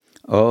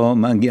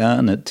Om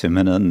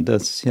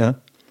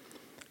Ajnana-timirandasya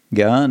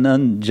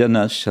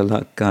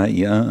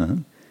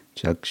Jnananjana-shalakaya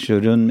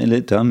Chakshurun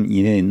militam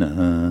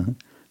yena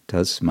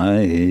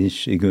Tasmai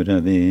Shri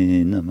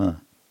Gurave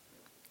Namah.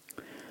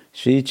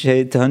 Shri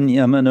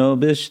Chaitanya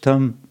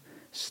Manobishtam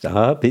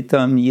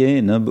Stapitam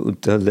Yena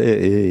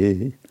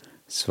Bhutale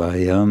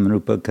Swayam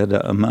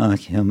Rupakada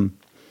Amahyam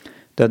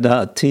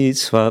Dadati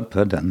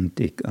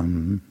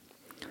Swapadantikam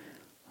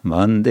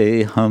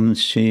Vandeham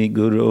Shri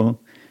Guru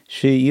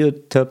Shri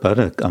Yutta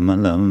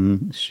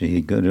Parakamalam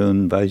Shri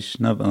Gurun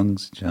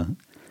Vaishnavangscha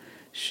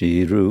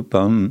Shri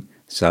Rupam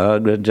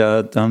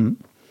Sagrajatam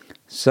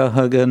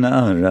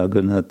Sahagana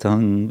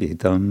Raghunatang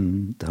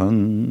Vidam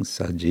Tang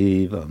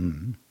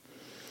Sajivam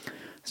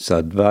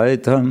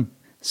Sadvaitam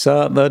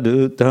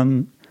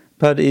Savadutam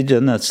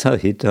Parijana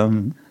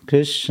Sahitam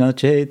Krishna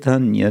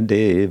Chaitanya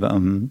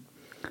Devam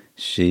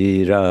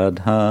Shri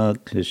Radha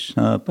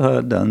Krishna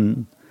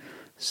Padan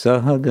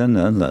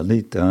Sahagana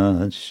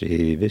Lalita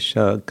Shri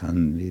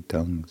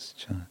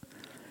Vishakhanvitangscha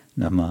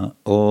Nama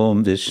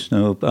Om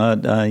Vishnu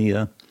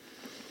Padaya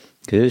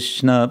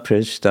Krishna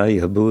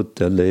Prestaya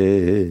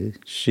Bhutale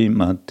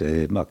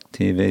Shrimate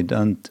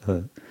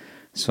Bhaktivedanta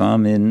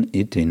Swamin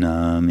Iti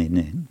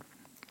Namine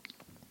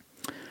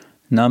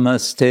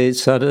Namaste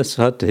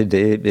Saraswati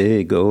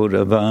Deve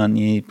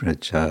Gauravani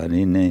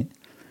Pracharine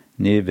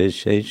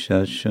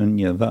Nirvishesha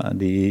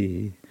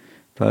Shunyavadi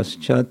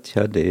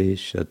Paschatya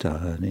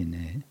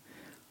Deshatarine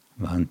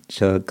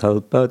Vancha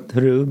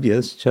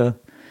Kalpatarubhyascha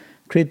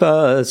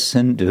Kripa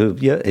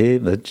Sindhubhya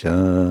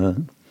Evacha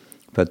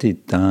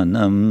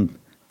Patitanam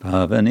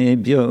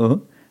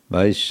Pavanebhyo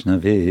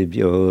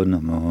Vaishnavebhyo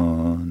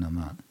Namo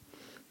Namah.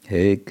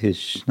 He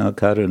Krishna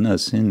Karuna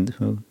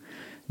Sindhu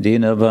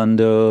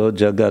Dinabandho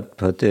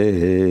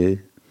Jagatpate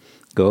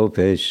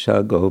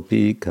Gopesha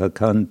Gopika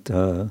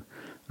Kanta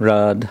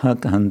Radha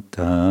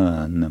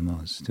Kanta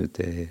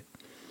Namostute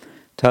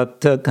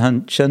Tapta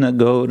Kanchana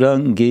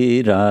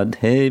Gaurangi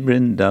Radhe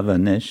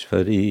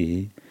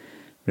Vrindavaneshvari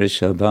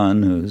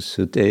Rishabhanu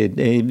Sute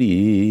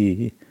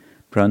Devi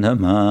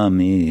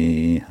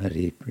Pranamami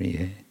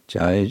Haripriye.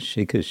 Jai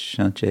Shri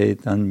Krishna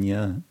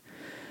Chaitanya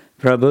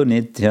Prabhu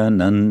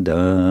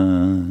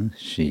Nityananda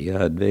Shri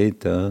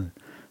Advaita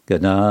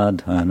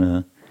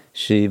Gadadhara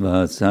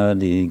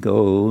Shivasadi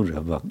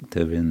Gaura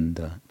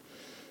Bhaktavinda.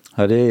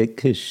 Hare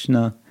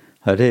Krishna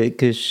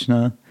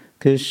Krishna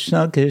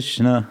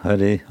Krishna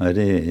Hare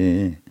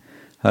Hare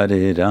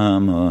Hare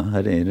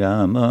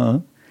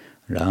Rama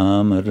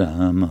Rama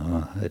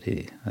Rama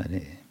Hare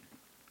Hare.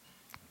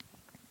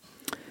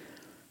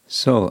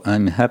 So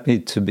I'm happy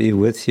to be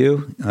with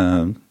you,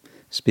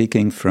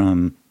 speaking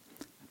from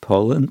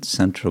Poland,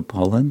 central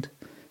Poland,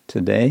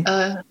 today.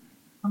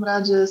 Som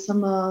rád, že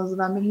som s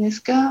vami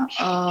dneska.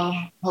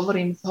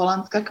 Hovorím z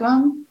Holandska k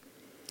vám.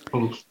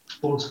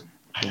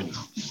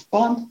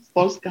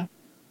 Polska.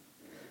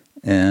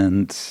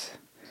 And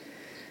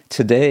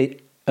today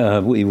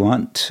we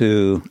want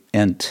to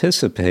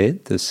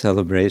anticipate the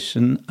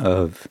celebration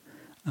of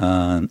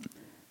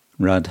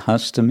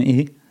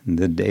Radhastami,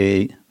 the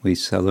day we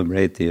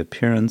celebrate the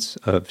appearance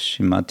of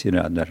Shrimati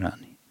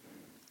Radharani.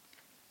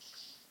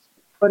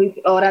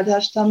 Hovoriť o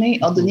Radhaštami,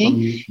 o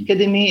dni,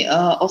 kedy my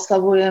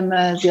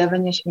oslavujeme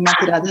zjavenie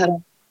Šrimati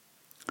Radharani.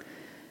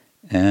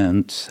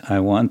 And I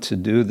want to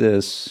do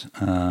this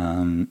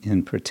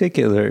in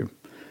particular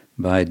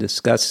by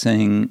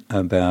discussing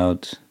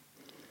about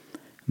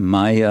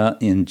Maya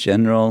in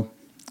general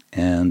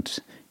and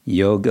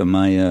Yoga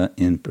Maya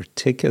in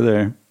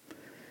particular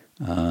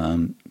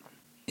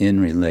in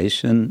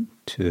relation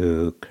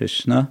to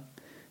Krishna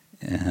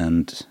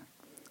and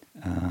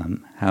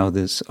how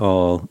this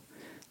all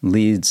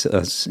leads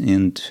us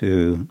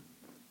into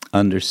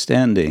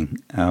understanding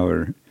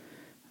our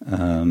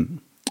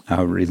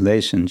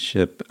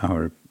relationship,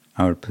 our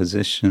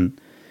position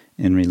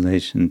in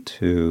relation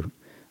to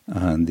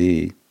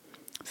the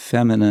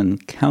feminine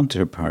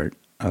counterpart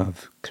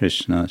of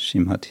Krishna,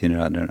 Shrimati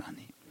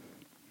Radharani.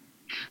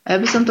 A ja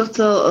by som to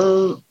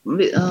chcel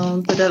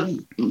teda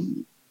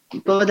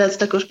povedať z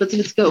takého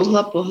špecifického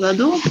uhla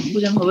pohľadu.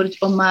 Budem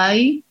hovoriť o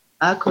Máji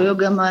a ako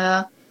Yoga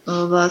Maya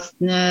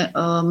vlastne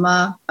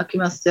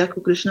aký má vzťah ku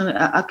Krišnovi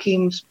a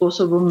akým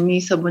spôsobom my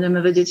sa budeme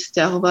vedieť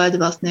vzťahovať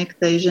vlastne k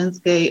tej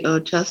ženskej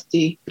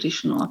časti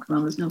Krišnu, ak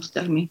máme s ňou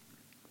vzťah my.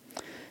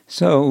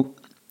 So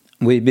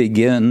we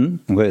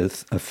begin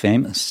with a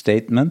famous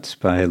statement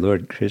by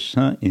Lord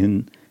Krishna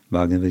in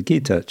Bhagavad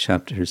Gita,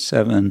 chapter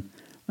 7,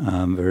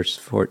 verse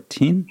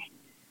 14.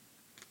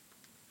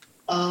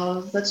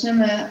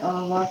 Začneme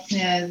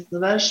vlastne s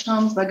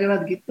veršom z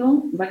Bhagavad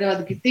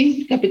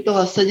Gity,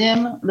 kapitola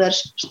 7,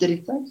 verš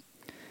 40.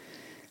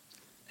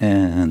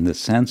 And the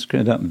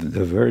Sanskrit of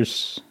the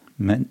verse,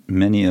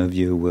 many of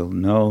you will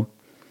know,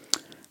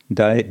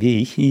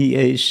 Daivihi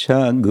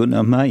esha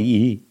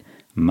gunamayi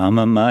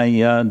mama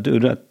maya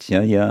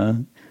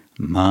duratyaya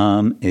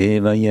mam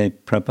eva ye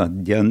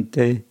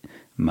prapadyante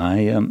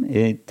mayam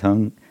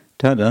etang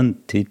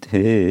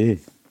tarantite.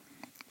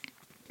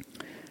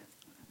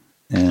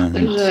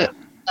 Takže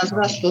nás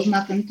vás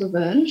pozná tento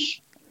verš.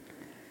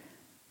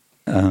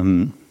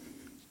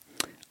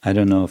 I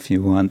don't know if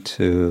you want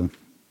to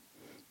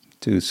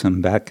do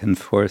some back and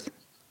forth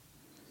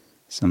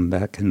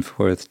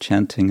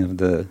chanting of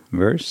the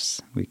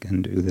verse. We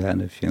can do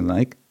that if you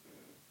like.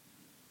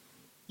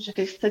 Že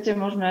keď chcete,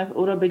 môžeme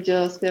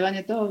urobiť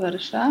spievanie toho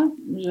verša,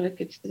 že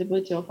keď chcete,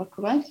 budete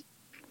opakovať.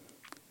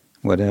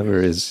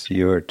 Whatever is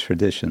your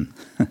tradition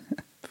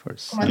for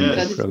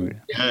Sunday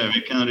program. Yeah,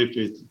 we can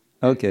repeat.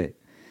 Okay.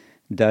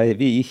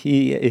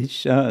 Daivihi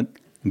esha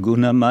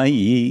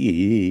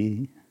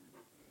gunamayi.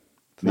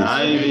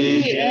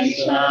 Daivihi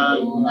esha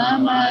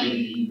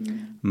gunamayi.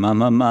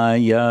 Mama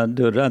maya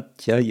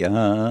duratyaya.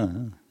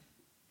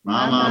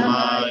 Mama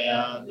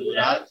maya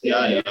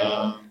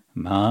duratyaya.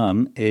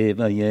 Mam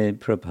eva ye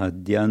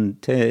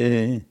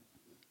prapadyante.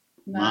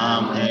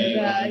 Mam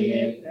eva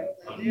ye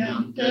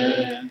prapadyante.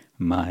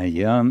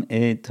 Mayam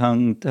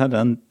etang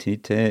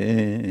tarantite.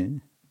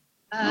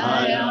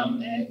 Mayam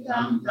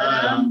etam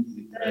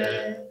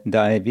tarantite.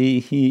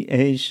 Daivihi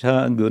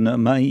esha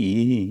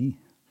gunamayi.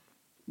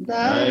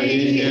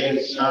 Daivihi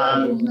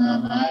esha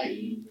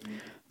gunamayi.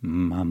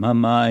 Mama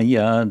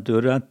maya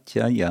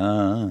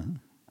duratyaya.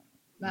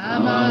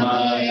 Mama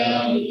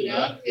maya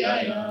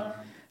duratyaya.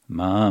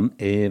 Mam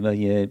eva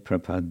ye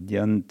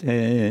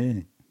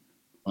prapadyante.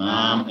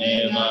 Mam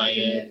eva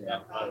ye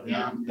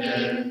prapadyante.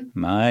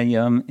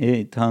 Mayam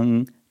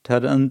etang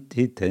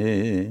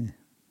tarantite.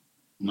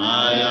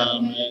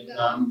 Mayam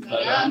etam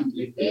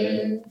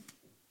tarantite.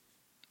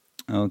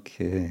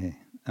 Okay.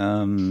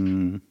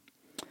 Do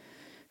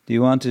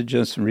you want to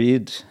just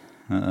read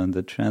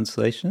the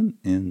translation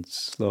in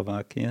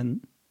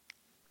Slovakian?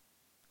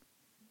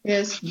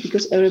 Yes,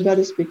 because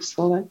everybody speaks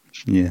Slovak.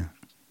 Yeah.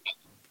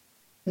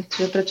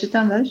 Takže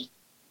prečítam verš.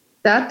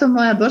 Táto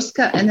moja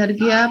božská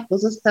energia,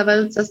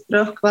 pozostávajúca z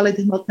 3 kvalít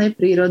hmotnej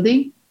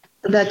prírody,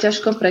 sa dá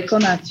ťažko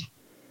prekonať.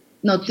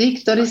 No tí,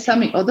 ktorí sa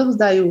mi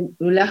odovzdajú,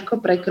 ju ľahko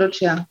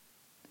prekročia.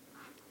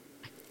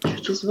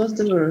 This was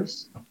the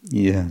verse.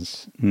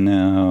 Yes.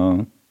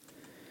 Now,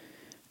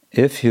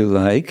 if you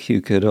like, you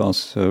could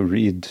also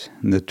read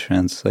the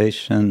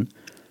translation,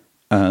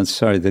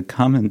 the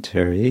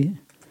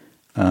commentary.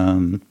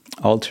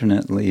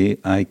 Alternately,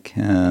 I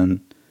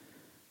can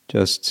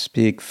just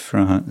speak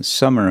from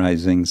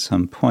summarizing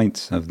some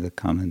points of the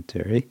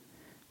commentary,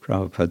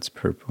 Prabhupada's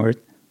purport.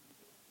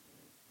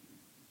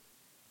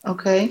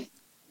 OK.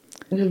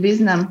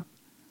 Význam.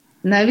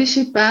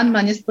 Najvyšší Pán má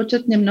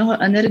nespočetne mnoho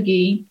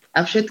energií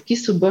a všetky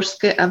sú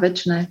božské a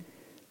večné.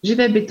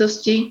 Živé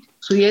bytosti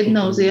sú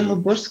jednou z jeho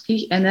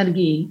božských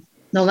energií,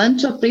 no len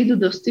čo prídu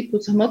do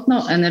styku s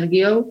hmotnou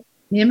energiou,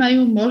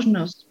 nemajú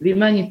možnosť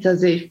vymaniť sa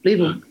z jej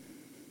vplyvu.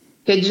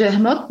 Keďže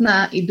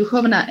hmotná i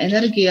duchovná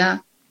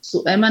energia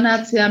sú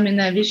emanáciami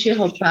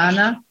najvyššieho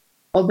Pána,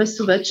 obe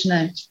sú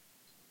večné.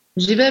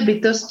 Živé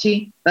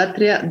bytosti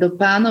patria do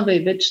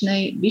Pánovej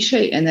večnej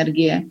vyššej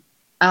energie,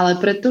 ale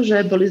pretože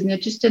boli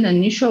znečistené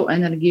nižšou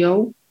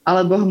energiou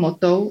alebo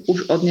hmotou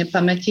už od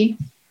nepamäti,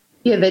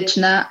 je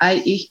večná aj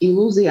ich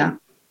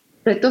ilúzia.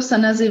 Preto sa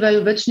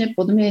nazývajú večne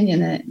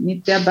podmienené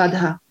nitya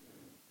badha.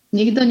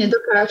 Nikto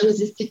nedokáže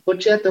zistiť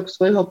počiatok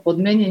svojho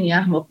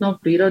podmienenia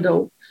hmotnou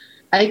prírodou.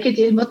 Aj keď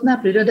je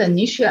hmotná príroda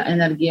nižšia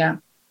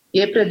energia,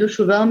 je pre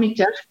dušu veľmi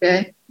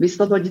ťažké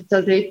vyslobodiť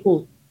sa z jej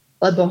pút,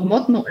 lebo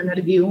hmotnú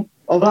energiu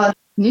ovláda.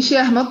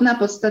 Nižšia hmotná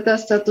podstata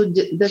sa tu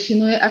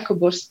definuje ako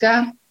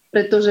božská,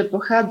 pretože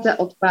pochádza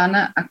od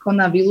Pána a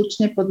koná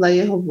výlučne podľa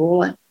jeho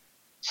vôle.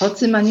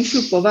 Hoci má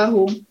nižšiu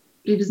povahu,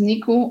 pri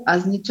vzniku a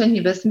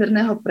zničení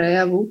vesmírneho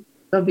prejavu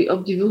robí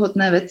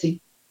obdivuhodné veci.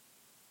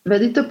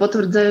 Vedy to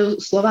potvrdzajú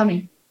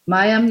slovami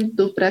Mayam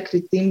tu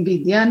prakritim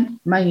vidyan,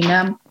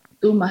 Mayinam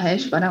tu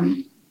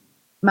maheshvaram.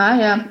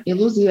 Mája,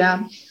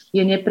 ilúzia,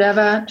 je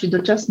nepravá či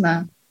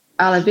dočasná,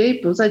 ale v jej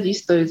pozadí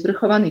stojí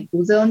zvrchovaný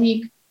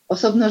kúzelník,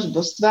 osobnosť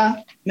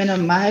božstva,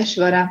 menom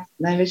Maheshvara,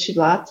 najväčší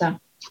vládca.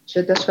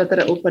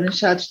 Švetašvatara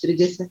Upanishad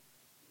 40.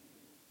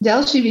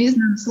 Ďalší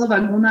význam slova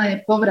guna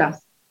je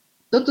povraz.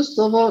 Toto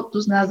slovo tu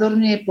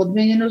znázorňuje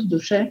podmienenosť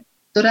duše,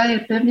 ktorá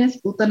je pevne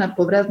spútaná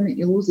povrazmi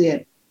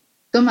ilúzie.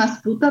 Kto má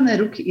spútané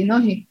ruky i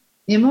nohy,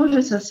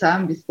 nemôže sa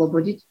sám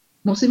vyslobodiť,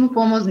 musí mu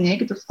pomôcť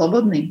niekto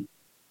slobodný.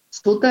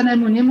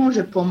 Spútanému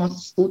nemôže pomôcť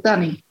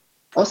spútaný.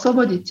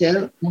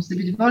 Osloboditeľ musí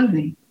byť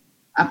voľný.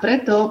 A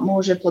preto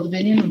môže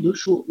podmienenú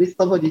dušu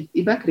vyslobodiť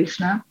iba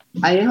Krišna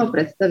a jeho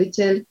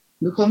predstaviteľ,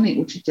 duchovný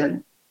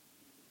učiteľ.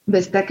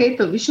 Bez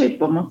takejto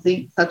vyššej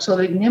pomoci sa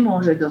človek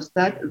nemôže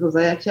dostať zo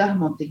zajatia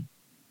hmoty.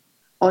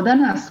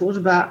 Oddaná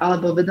služba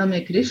alebo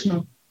vedomie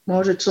Krišnu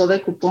môže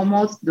človeku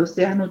pomôcť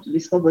dosiahnuť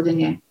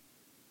vyslobodenie.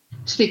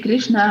 Šri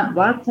Krišna,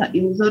 vládca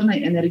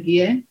iluzórnej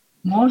energie,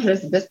 môže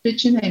z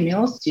bezpečnej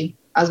milosti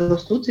a zo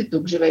súcitu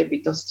k živej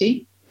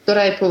bytosti,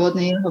 ktorá je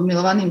pôvodne jeho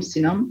milovaným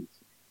synom,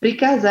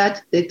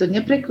 prikázať tejto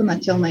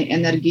neprekonateľnej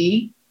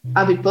energii,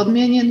 aby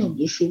podmienenú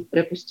dušu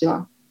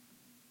prepustila.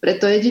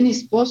 Preto jediný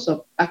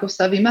spôsob, ako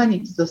sa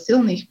vymaniť zo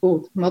silných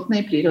pút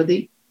hmotnej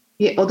prírody,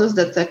 je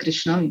odozdať sa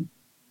Krišnovi.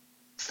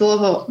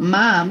 Slovo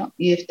mám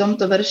je v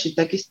tomto verši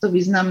takisto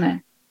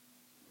významné.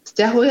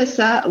 Vzťahuje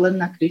sa len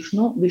na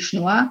Krišnu,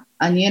 Višnua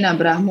a nie na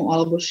Brahmu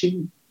alebo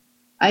Šivu.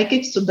 Aj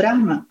keď sú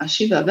Brahma a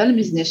Šiva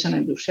veľmi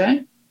znešené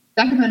duše,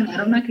 takmer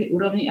na rovnakej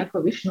úrovni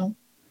ako Višnu,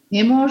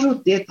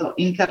 nemôžu tieto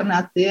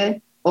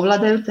inkarnácie,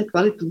 ovládajúce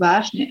kvalitu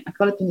vášne a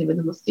kvalitu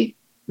nevedomosti,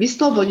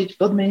 vyslobodiť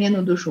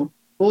podmienenú dušu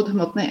pôd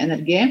hmotnej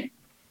energie,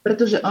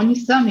 pretože oni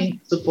sami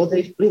sú pod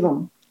jej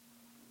vplyvom.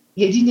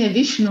 Jedine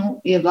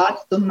Višnu je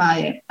vládcom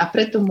máje a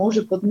preto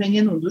môže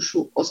podmienenú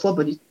dušu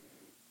oslobodiť.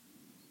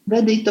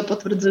 Vedy to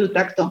potvrdzujú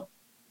takto.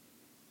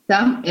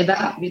 Tam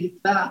Eva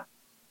viditva.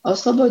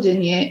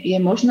 Oslobodenie je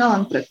možné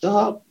len pre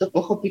toho, kto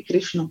pochopí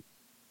Krišnu.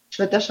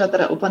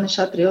 Švetashvatara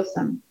Upanishad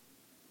 3.8.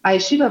 Aj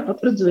Šiva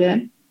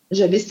potvrdzuje,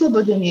 že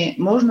vyslobodenie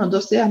možno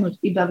dosiahnuť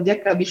iba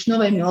vďaka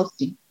Višnovej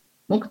milosti.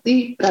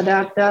 Mukti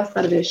pradárta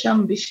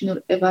sarvešam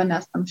Višnur eva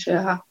nastam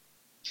šeha.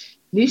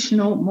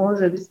 Višnu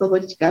môže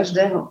vyslobodiť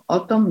každého. O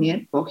tom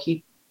nie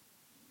pochyb.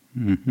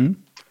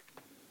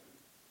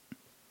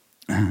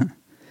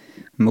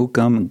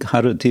 Mukam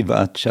karati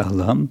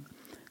vachalam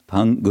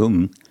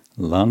pangum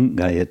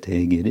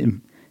langayate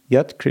girim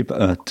yat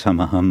kripa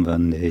tamaham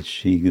vande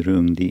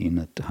shigrum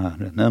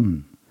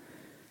dinataranam.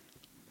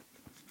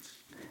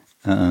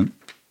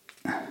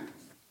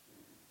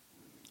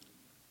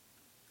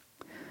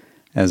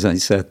 As I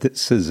said,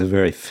 this is a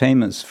very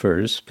famous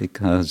verse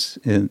because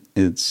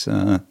it's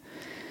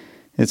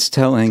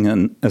telling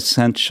an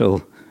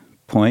essential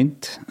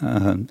point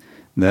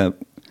that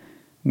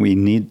we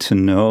need to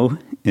know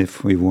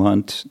if we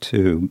want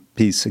to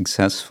be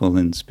successful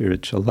in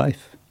spiritual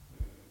life.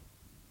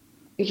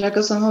 Takže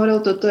ako som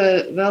hovoril, toto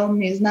je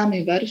veľmi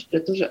známy verš,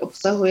 pretože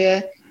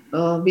obsahuje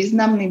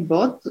významný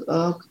bod,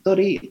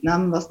 ktorý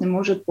nám vlastne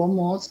môže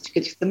pomôcť,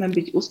 keď chceme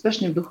byť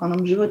úspešní v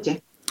duchovnom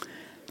živote.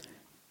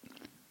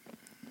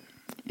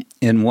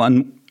 In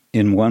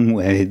one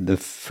way, the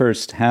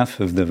first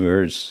half of the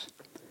verse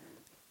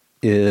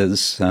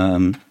is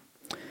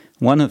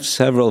one of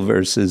several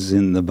verses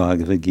in the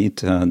Bhagavad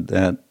Gita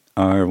that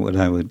are what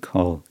I would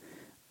call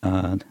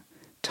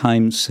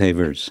time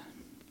savers.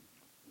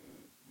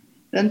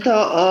 Tento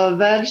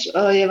verš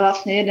je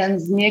vlastne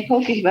jeden z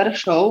niekoľkých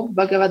veršov v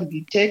Bhagavad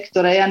Gite,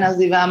 ktoré ja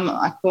nazývam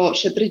ako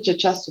šetriče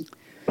času.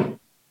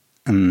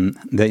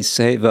 They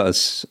save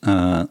us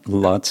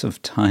lots of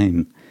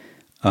time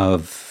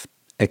of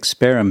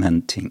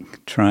experimenting,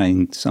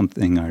 trying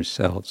something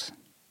ourselves.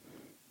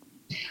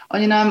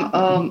 Oni nám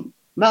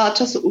veľa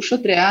času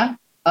ušetria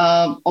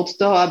od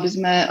toho, aby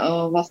sme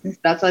vlastne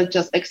strácali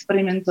čas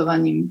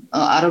experimentovaním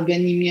a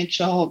robením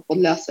niečoho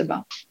podľa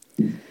seba.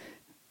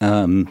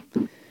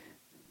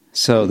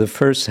 So the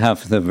first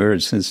half of the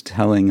verse is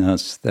telling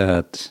us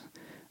that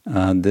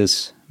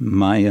this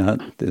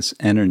Maya, this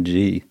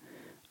energy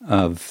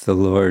of the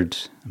Lord,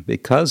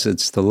 because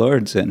it's the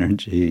Lord's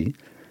energy,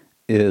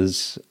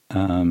 is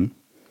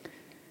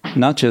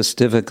not just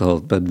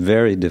difficult, but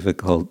very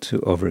difficult to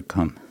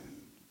overcome.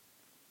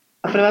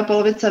 A prvá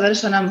polovica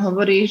verša nám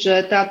hovorí,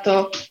 že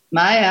táto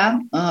Maya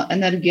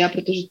energia,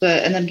 pretože to je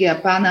energia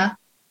Pána,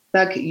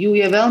 tak ju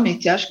je veľmi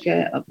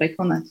ťažké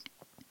prekonať.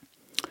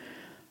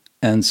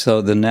 And so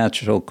the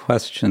natural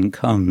question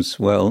comes,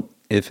 well,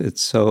 if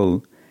it's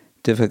so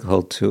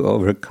difficult to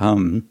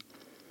overcome,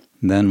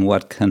 then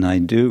what can I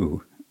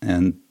do?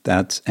 And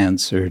that's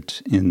answered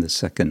in the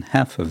second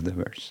half of the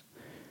verse.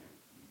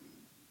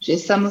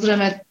 Že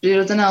samozrejme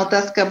prirodzená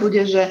otázka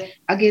bude, že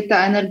ak je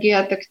tá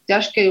energia tak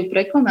ťažké ju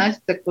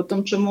prekonať, tak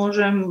potom čo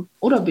môžem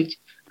urobiť?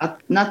 A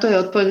na to je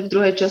odpoveď v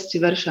druhej časti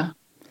verša.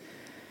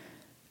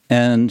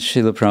 And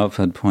Srila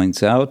Prabhupada points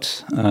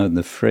out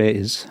the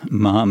phrase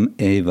Mam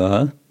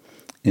Eva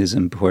is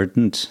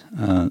important.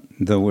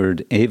 The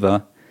word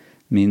Eva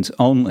means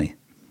only.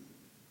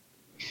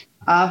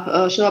 A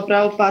Srila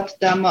Prabhupada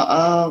tam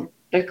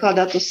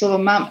prekladá to slovo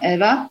Mam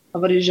Eva,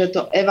 hovorí, že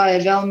to Eva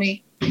je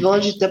veľmi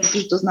dôležité,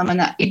 pretože to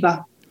znamená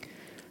iba.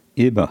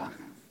 Iba.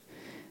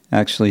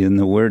 Actually,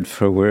 in the word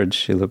for word,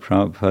 Srila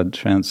Prabhupada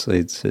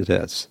translates it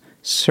as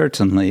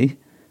certainly,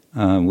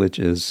 which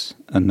is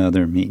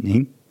another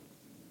meaning.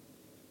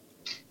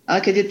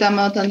 Ale keď je tam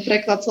ten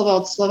preklad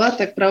slova od slova,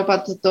 tak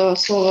Prabhupada to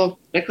slovo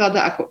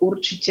prekladá ako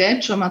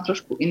určite, čo má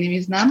trošku iný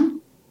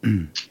význam.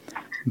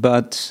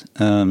 But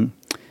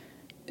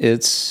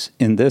it's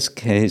in this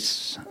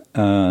case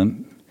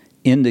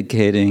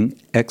indicating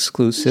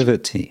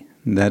exclusivity,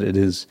 that it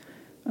is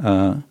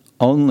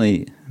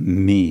only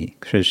me,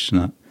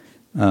 Krishna,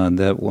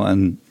 that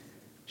one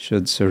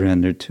should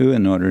surrender to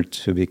in order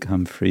to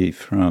become free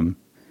from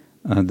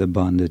the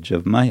bondage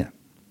of Maya.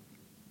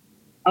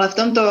 Ale v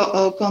tomto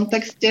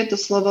kontexte to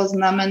slovo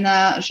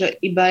znamená, že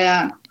iba ja,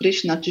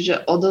 Krishna,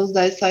 čiže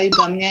odovzdaj sa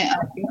iba mne a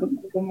týmto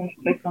môžeš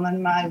prekonať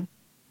Maju.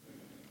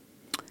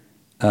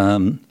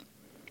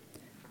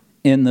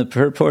 In the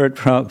purport,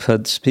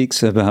 Prabhupada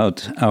speaks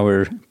about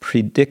our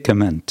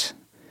predicament,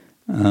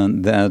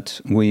 that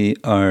we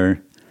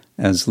are,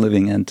 as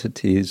living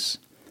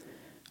entities,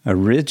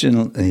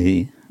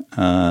 originally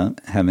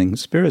having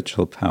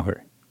spiritual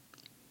power.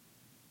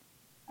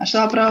 A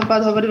Šrila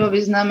Prabhupada hovorí vo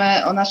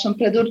význame o našom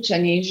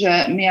predurčení,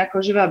 že my ako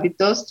živá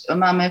bytosť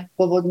máme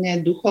pôvodne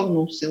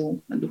duchovnú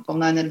silu,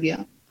 duchovná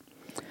energia.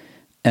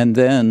 And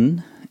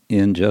then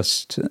in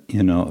just,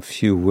 a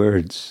few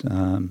words,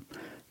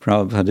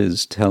 Prabhupada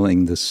is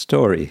telling the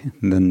story,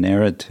 the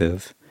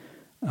narrative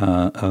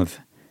of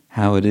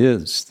how it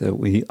is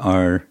that we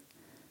are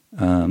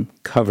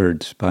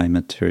covered by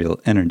material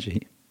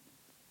energy.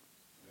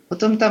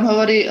 Potom tam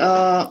hovorí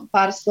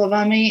pár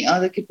slovami,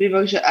 taký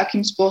príbeh, že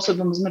akým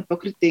spôsobom sme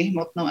pokrytí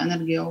hmotnou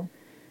energiou.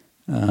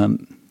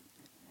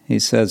 He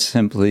says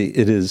simply,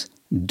 it is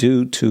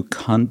due to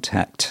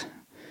contact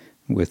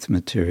with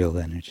material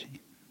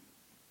energy.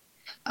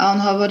 A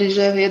on hovorí,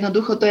 že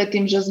jednoducho to je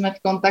tým, že sme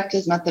v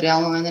kontakte s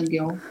materiálnou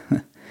energiou.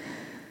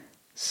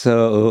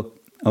 So,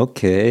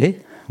 okay,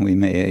 we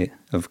may,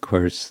 of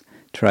course,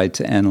 try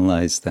to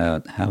analyze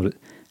that.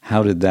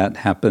 How did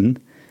that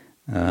happen?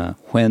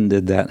 When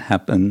did that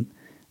happen?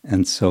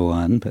 And so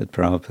on. But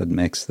Prabhupada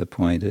makes the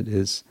point, it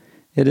is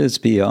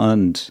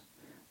beyond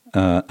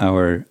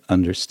our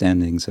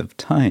understandings of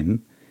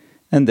time,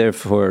 and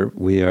therefore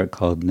we are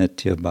called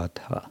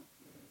Nityabadha.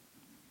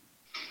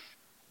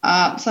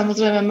 A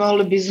samozrejme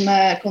mohli by sme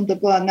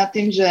kontemplovať nad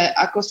tým, že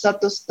ako sa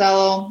to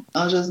stalo,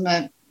 že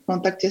sme v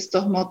kontakte s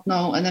tou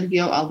hmotnou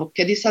energiou, alebo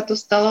kedy sa to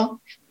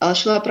stalo, ale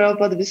Šrila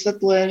Prabhupada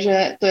vysvetľuje,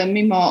 že to je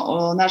mimo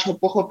nášho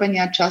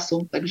pochopenia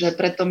času, takže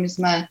preto my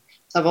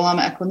sa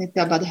voláme ako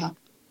Nityabadha.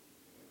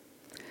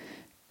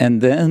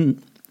 And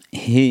then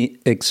he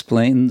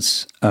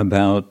explains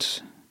about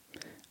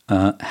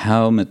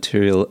how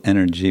material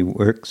energy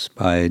works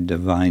by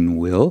divine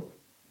will.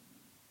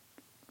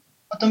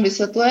 Potom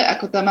vysvetľuje,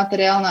 ako tá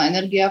materiálna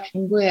energia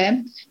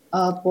funguje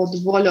pod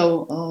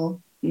voľou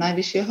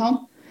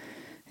Najvyššieho.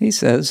 He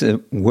says it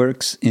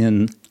works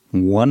in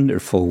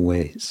wonderful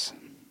ways.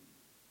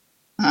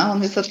 A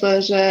on vysvetľuje,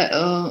 že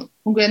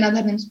funguje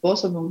nádherným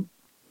spôsobom.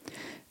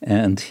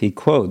 And he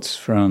quotes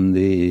from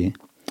the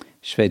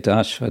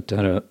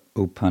Shvetashvatara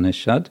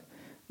Upanishad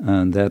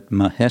that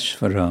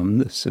Maheshwaram,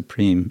 the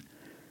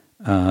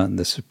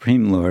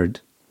Supreme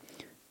Lord,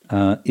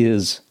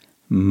 is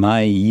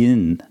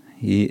Mayin.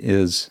 He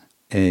is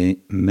a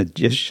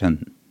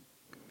magician.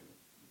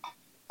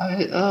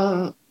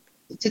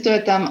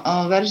 Cituje tam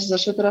verš zo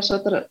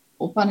Shvetashvatara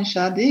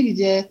Upanishady,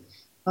 kde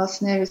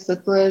vlastne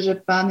vysvetľuje, že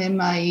pán je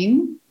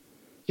Mayin,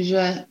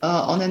 čiže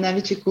on je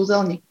najväčší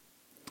kúzelník.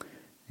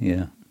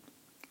 Yeah.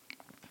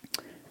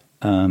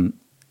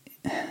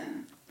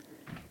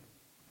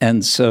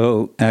 And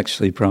so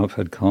actually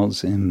Prabhupada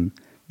calls him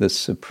the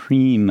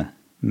supreme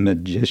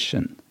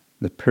magician,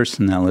 the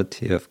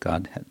personality of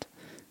Godhead.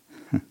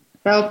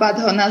 Prabhupada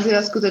ho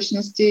nazýva v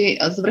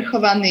skutočnosti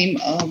zvrchovaným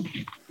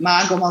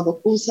mágom alebo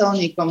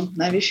kúselníkom,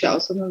 najvyššia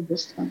osobnosť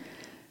božstva.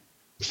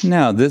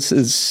 Now, this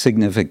is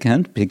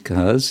significant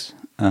because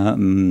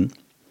the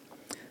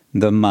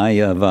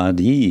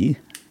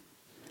Mayavadi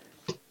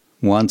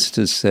wants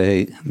to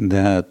say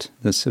that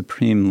the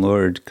Supreme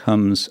Lord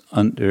comes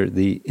under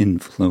the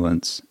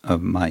influence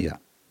of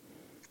Maya.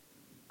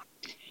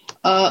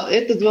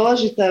 Je to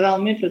dôležité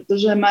veľmi,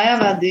 pretože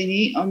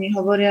Majavadini, oni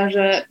hovoria,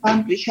 že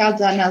pán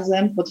prichádza na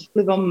zem pod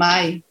vplyvom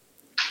Maji.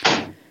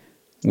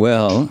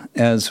 Well,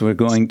 as we're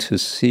going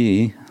to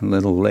see a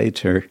little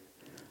later,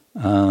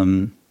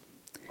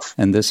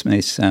 and this may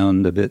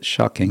sound a bit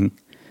shocking,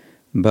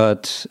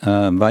 but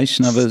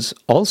Vaishnavas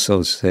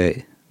also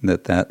say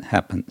that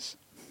happens.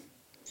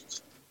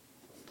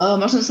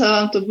 Možno sa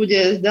vám to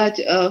bude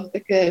zdať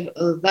také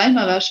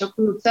zaujímavé a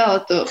šokujúce,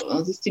 ale to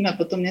zistíme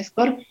potom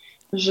neskôr,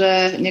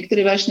 že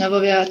niektorí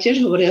Vaishnavovia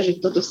tiež hovoria, že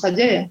toto sa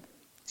deje.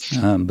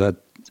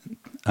 But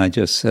I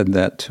just said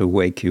that to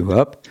wake you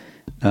up.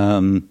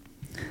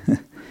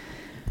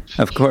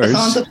 Of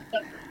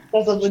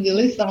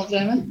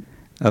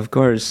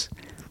course,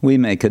 we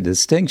make a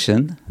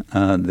distinction.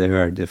 There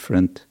are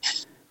different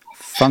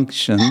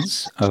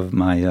functions of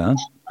Maya,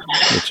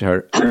 which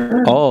are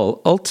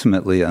all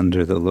ultimately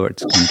under the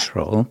Lord's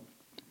control.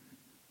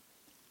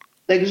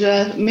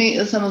 Takže my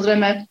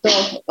samozrejme to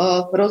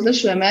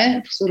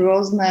rozlišujeme, sú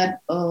rôzne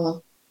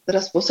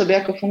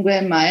spôsoby, ako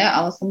funguje Maja,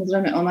 ale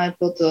samozrejme ona je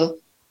pod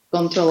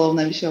kontrolou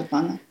Najvyššieho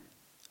Pána.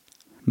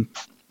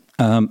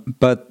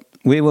 But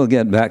we will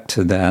get back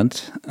to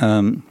that.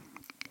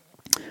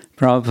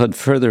 Prabhupada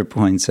further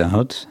points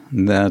out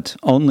that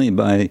only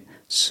by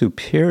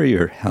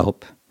superior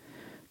help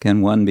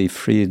can one be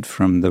freed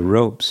from the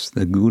ropes,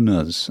 the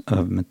gunas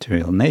of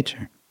material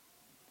nature.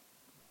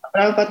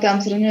 Prabhupada tam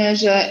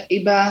zhrňuje, že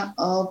iba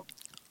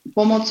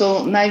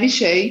pomocou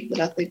najvyššej,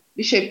 teda tej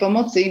vyššej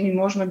pomoci my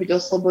môžeme byť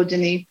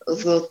oslobodení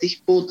z tých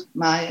pút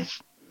máje.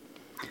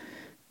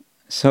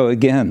 So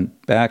again,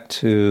 back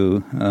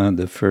to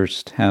the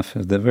first half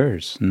of the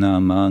verse.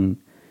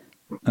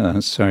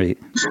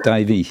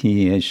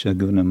 Daivihi esha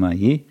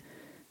gunamayi,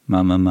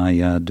 mama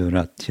maya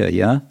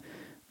duratyaya.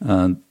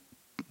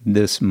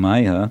 This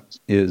maya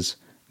is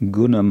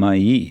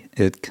gunamayi.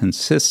 It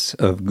consists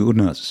of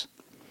gunas.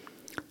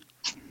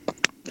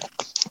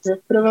 V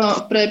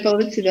prvej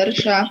polovici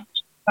verša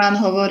pán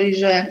hovorí,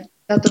 že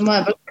táto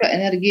moja božská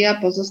energia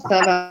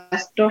pozostáva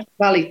z troch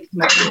kvalít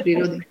hmotnej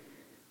prírody.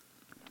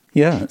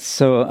 Yeah,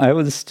 so I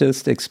was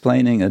just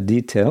explaining a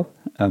detail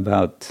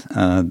about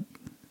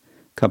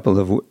couple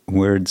of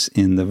words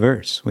in the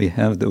verse. We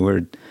have the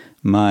word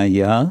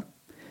Maya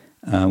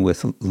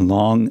with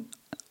long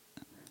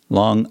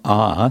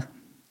A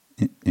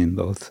in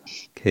both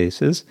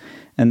cases,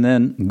 and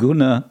then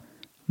Guna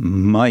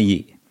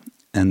Mayi,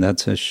 and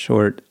that's a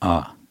short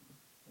A.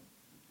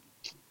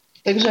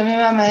 Takže my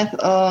máme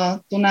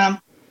tu na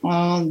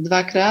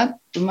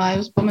dvakrát, tu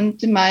Maju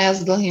spomenutý, Maja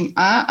s dlhým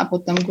A a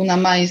potom Guna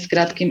Maji s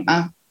krátkým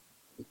A.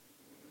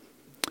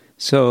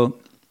 So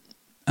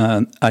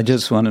I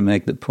just want to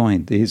make the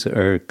point. These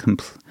are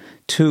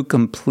two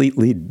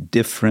completely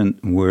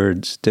different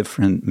words,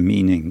 different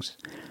meanings.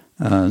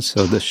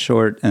 So the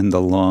short and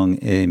the long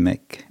A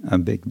make a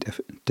big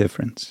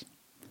difference.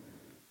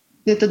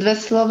 Tieto dve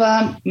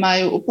slova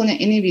majú úplne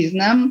iný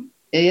význam.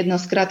 Jedno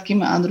s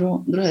krátkým A,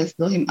 druhé s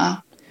dlhým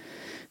A.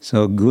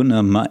 So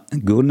Guna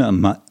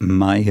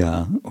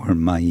Maya or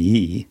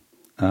Mayi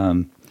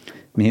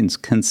means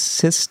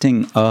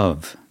consisting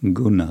of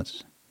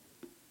gunas.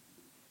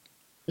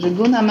 Že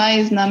Guna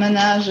Maji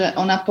znamená, že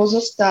ona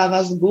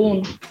pozostáva z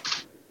gun.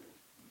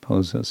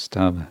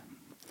 Pozostava.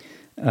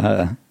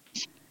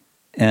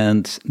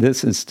 And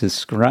this is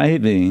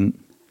describing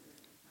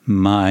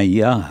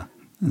Maya.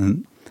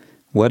 And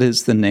what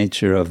is the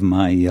nature of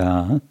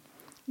Maya?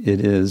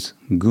 It is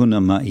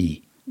Gunamai.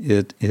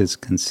 It is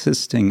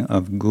consisting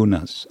of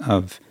gunas,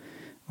 of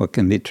what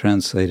can be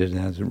translated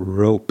as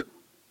rope.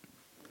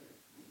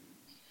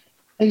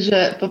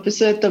 Takže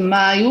popisuje to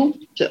Máju,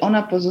 že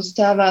ona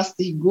pozostáva z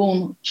tých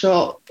gun,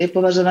 čo je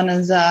považované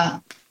za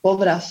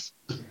povraz.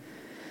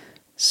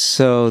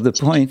 So the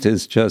point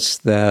is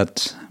just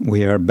that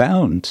we are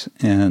bound.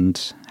 And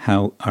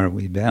how are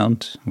we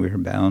bound? We're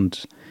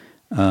bound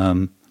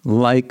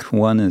like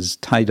one is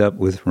tied up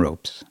with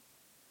ropes.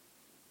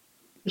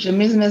 Že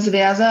my sme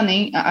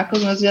zviazaní a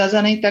ako sme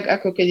zviazaní, tak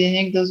ako keď je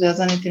niekto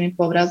zviazaný tými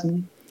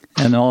povrazmi.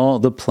 And all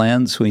the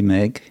plans we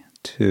make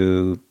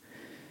to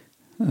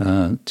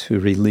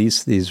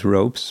release these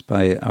ropes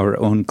by our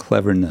own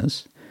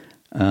cleverness,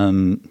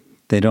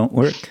 they don't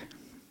work.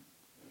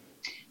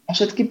 A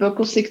všetky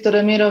pokusy,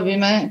 ktoré my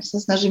robíme,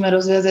 sa snažíme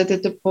rozviazať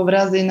tieto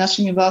povrazy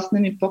našimi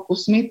vlastnými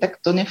pokusmi,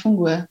 tak to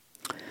nefunguje.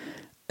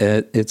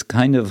 It's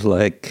kind of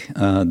like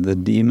the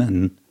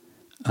demon,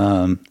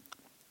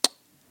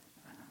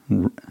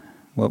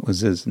 what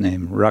was his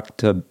name?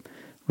 Raktabandhu?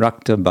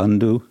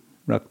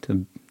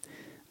 Raktabija.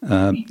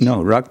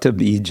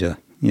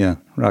 Yeah,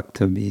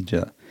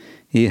 Raktabija.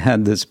 He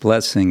had this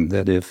blessing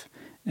that if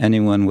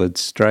anyone would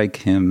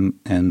strike him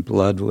and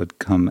blood would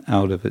come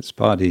out of his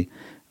body,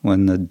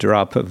 when the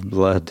drop of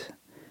blood,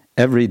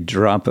 every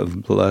drop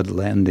of blood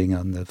landing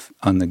on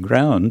the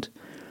ground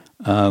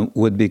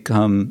would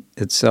become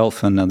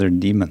itself another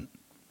demon.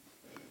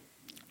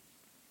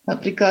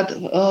 Napríklad,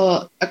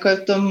 ako je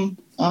v tom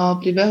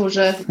príbehu,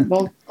 že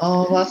bol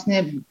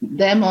vlastne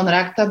démon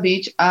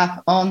Raktabíč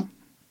a on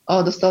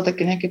dostal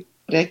také nejaké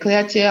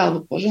prekliatie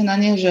alebo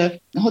požehnanie,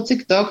 že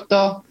hoci kto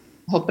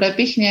ho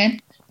prepichne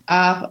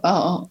a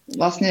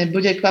vlastne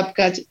bude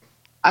kvapkať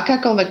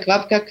akákoľvek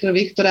kvapka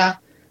krvi, ktorá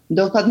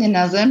dopadne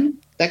na zem,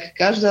 tak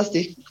každá z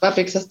tých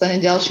kvapiek sa stane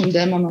ďalším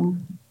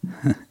démonom.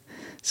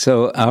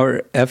 So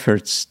our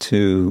efforts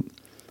to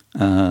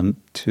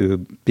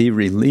be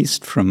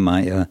released from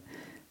Maya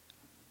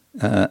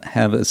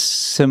have a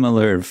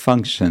similar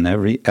function.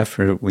 Every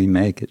effort we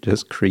make, it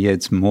just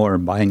creates more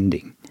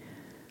binding.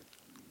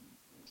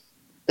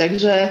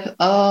 Takže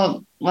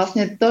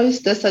vlastne to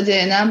isté sa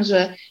deje nám,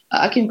 že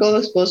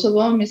akýmkoľvek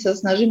spôsobom my sa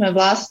snažíme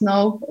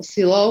vlastnou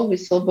silou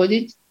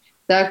vyslobodiť,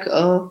 tak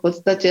v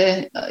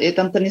podstate je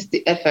tam ten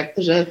istý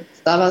efekt, že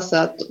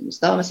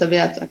stávame sa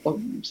viac ako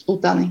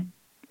spútaní.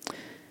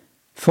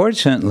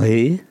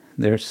 Fortunately,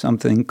 there's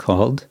something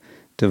called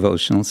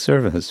devotional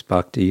service,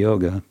 bhakti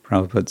yoga.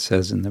 Prabhupada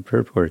says in the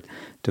purport,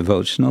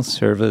 devotional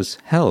service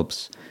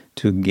helps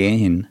to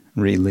gain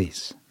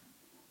release.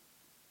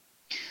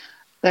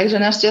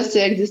 Takže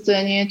našťastie existuje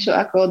niečo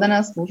ako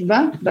oddaná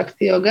služba,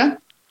 bhakti yoga,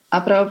 a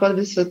Prabhupada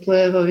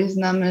vysvetľuje vo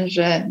význame,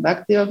 že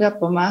bhakti yoga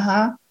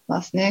pomáha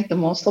vlastne k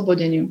tomu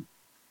oslobodeniu.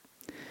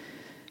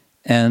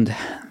 And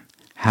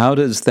how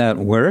does that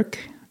work?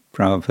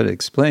 Prabhupada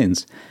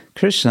explains,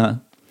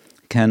 Krishna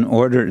can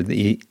order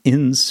the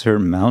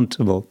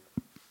insurmountable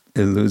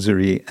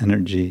illusory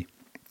energy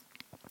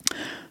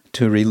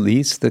to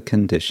release the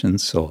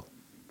conditioned soul.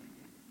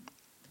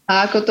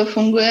 A ako to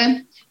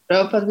funguje?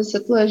 Prabhupada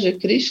vysvetľuje, že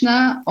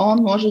Krishna, on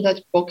môže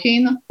dať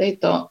pokyn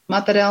tejto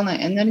materiálnej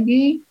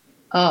energii,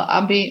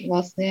 aby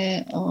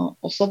vlastne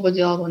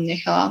oslobodil alebo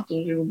nechala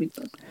tú živú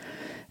bytosť.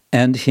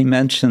 And he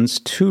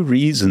mentions two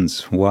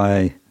reasons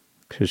why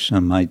Krishna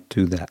might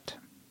do that.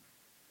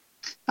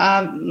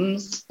 A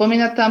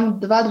spomína tam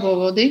dva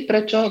dôvody,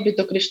 prečo by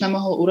to Krishna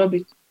mohol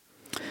urobiť.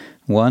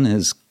 One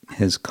is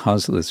his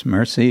causeless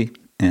mercy,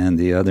 and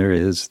the other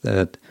is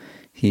that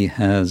he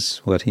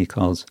has what he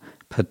calls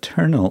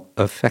paternal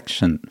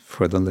affection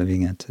for the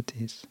living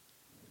entities.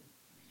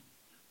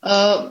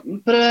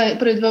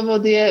 Prvý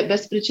dôvod je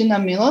bezpríčinná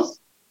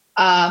milosť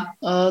a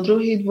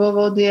druhý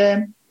dôvod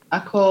je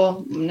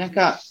ako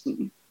nejaká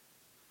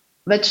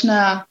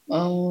väčšiná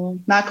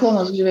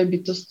náklonnosť k živej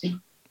bytosti.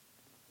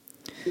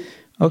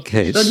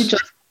 Okay,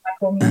 Rodičovská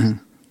náklonnosť.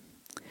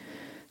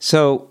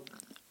 so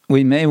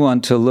we may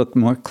want to look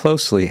more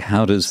closely.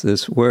 How does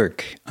this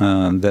work?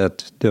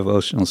 That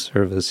devotional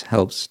service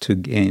helps to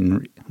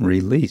gain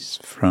release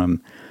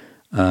from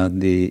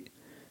the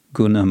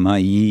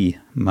gunamayi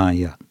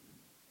maya.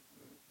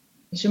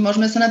 Čiže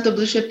môžeme sa na to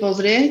bližšie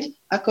pozrieť,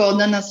 ako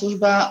oddaná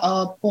služba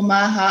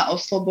pomáha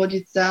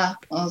oslobodiť sa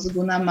z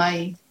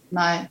gunamayi.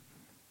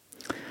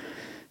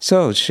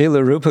 So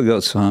Srila Rupa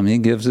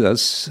Goswami gives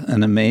us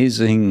an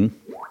amazing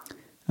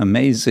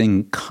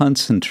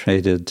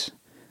concentrated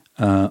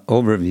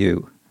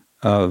overview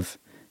of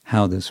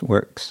how this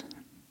works.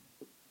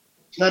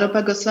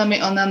 Rupa Goswami,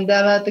 on nám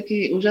dáva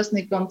taký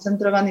úžasný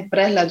koncentrovaný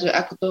prehľad, že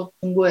ako to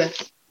funguje.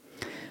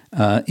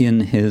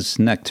 In his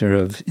Nectar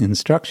of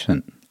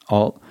Instruction,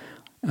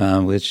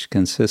 which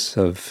consists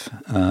of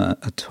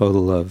a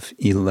total of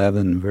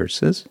 11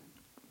 verses.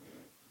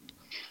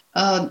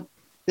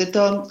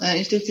 Tieto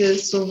inštrukcie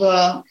sú v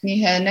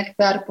knihe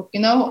Nektár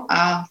pokynov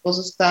a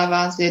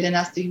pozostáva z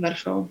 11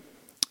 veršov.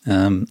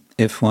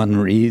 If one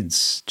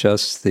reads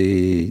just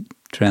the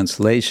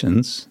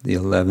translations, the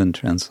 11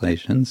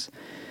 translations,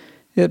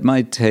 it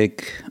might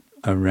take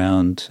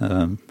around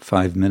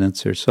 5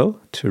 minutes or so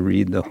to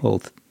read the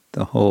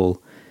whole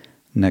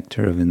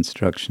Nectar of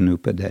Instruction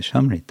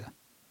Upadeshamrita.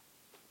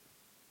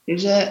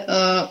 Takže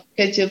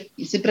keď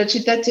si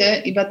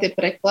prečítate iba tie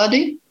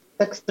preklady,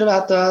 tak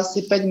trvá to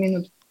asi 5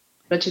 minút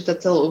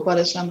prečítať celú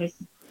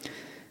Upadeshamritu.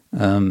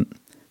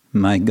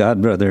 My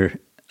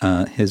godbrother,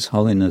 His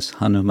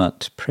Holiness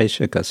Hanumat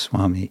Preshaka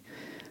Swami,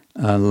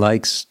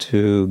 likes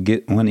to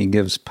get, when he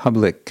gives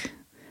public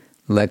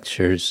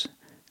lectures,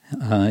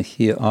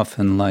 he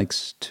often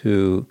likes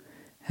to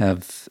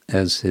have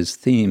as his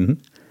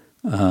theme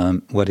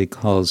what he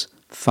calls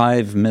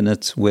 5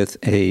 minutes with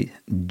a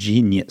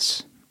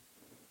genius.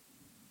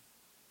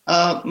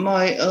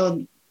 Môj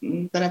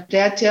teda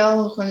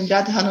priateľ,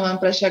 brat Hanuman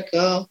Prešak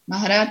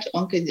Maharaj,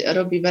 on keď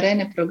robí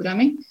verejné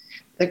programy,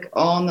 tak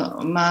on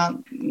má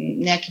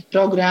nejaký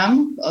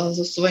program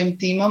so svojím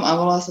tímom a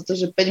volá sa to,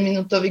 že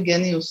 5-minútový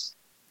genius.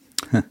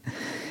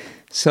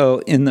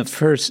 So in the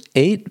first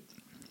 8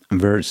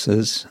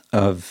 verses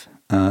of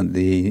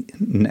the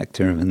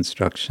Nectar of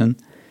Instruction,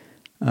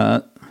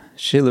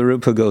 Srila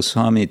Rupa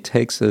Goswami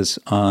takes us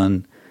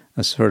on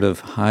a sort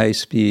of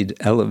high-speed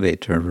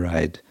elevator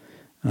ride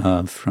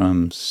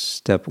from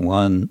step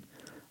 1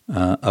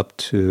 up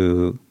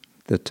to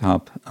the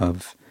top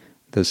of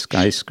the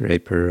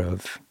skyscraper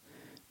of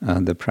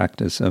the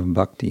practice of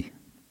bhakti.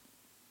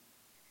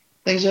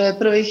 Takže v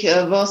prvých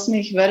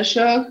 8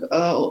 veršoch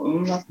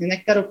vlastne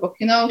Nektaru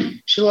pokynov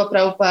Šrila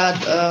Prabhupád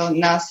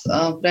nás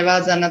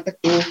prevádza na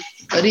takú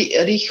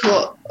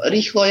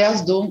rýchlo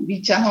jazdu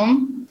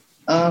výťahom,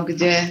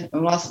 kde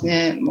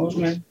vlastne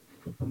môžeme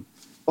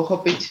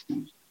pochopiť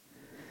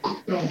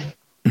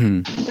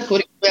takú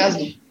rýchlu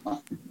jazdu.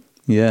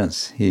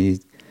 Yes, he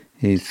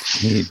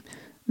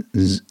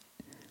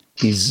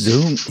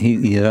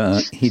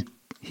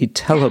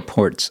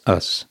teleports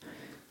us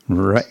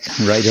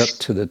right up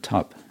to the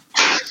top.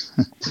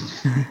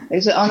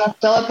 Takže on nás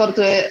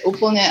teleportuje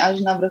úplne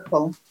až na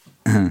vrchol.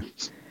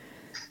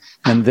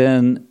 And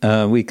then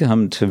we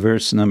come to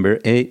verse number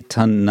 8,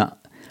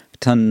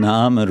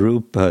 Tannama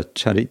Rupa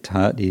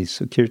Charitadi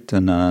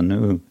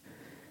Sukirtananu,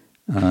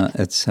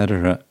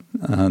 etc.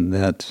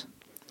 That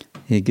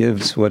he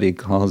gives what he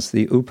calls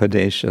the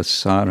Upadesha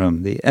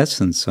Saram, the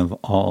essence of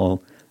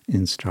all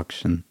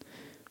instruction.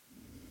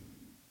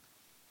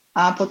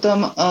 A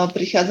potom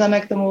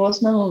prichádzame k tomu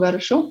 8.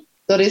 veršu,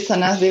 ktorý sa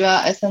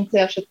nazýva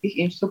esencia všetkých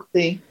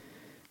inštrukcií.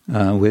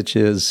 Which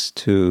is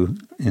to,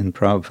 in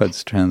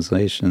Prabhupada's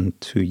translation,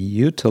 to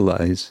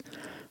utilize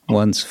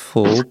one's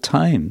full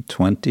time,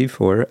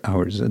 24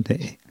 hours a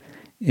day,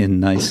 in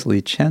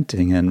nicely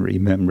chanting and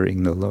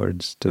remembering the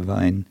Lord's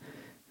divine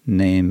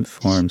name,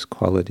 forms,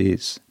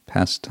 qualities,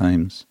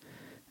 pastimes,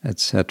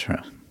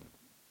 etc.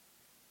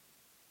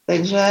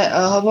 Takže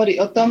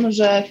hovorí o tom,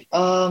 že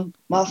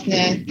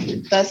vlastne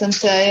tá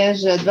esencia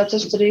je, že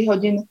 24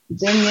 hodín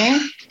denne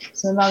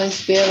sme mali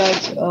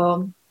spievať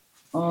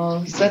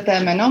sveté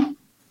meno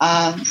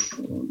a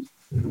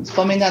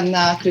spomínať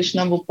na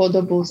Krišnovú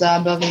podobu,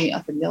 zábavy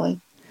a tak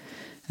ďalej.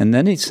 And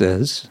then he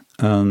says,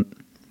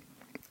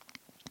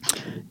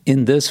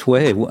 in this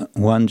way,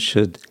 one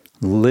should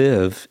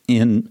live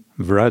in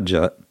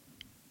Vraja.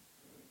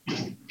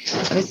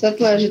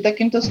 Vysvetľuje, že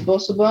takýmto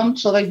spôsobom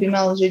človek by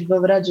mal žiť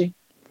vo Vraji.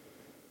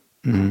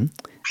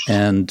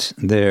 And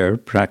there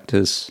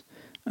practice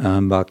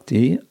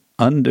bhakti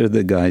under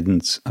the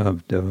guidance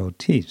of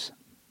devotees.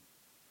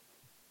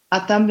 A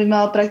tam by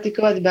mal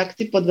praktikovať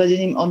bhakti pod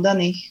vedením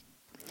oddaných.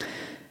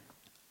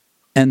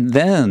 And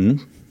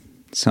then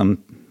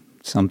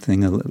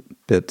something a little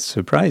bit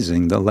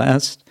surprising. The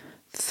last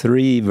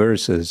 3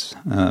 verses,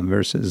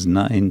 verses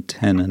 9,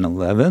 10, and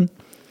 11,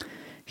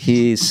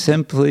 he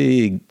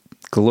simply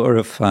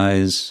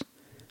glorifies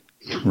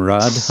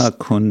Radha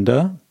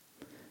Kunda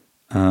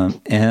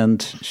and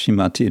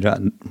Shrimati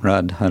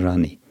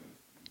Radharani.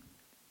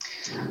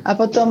 A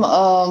potom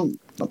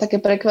také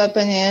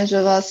prekvapenie,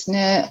 že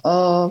vlastne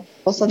v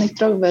posledných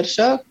 3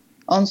 veršoch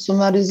on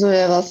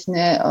sumarizuje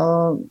vlastne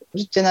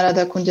žitie na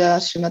Radha-kunde a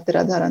Šrimati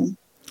Radharani.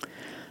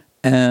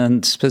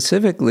 And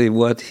specifically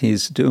what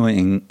he's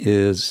doing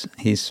is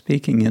he's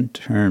speaking in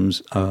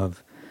terms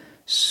of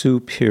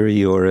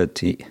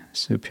superiority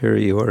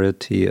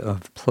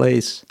of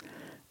place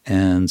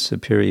and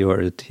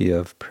superiority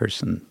of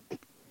person.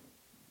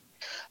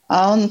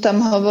 A on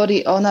tam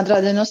hovorí o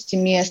nadradenosti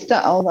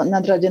miesta a o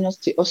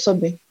nadradenosti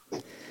osoby.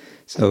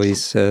 So he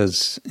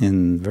says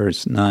in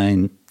verse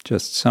 9,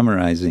 just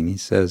summarizing, he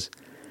says,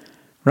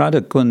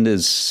 Radha-kunda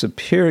is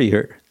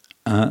superior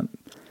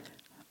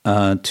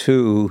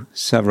to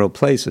several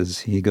places.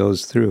 He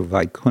goes through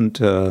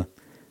Vaikuntha,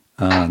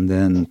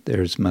 then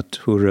there's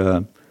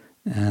Mathura,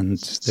 and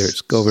there's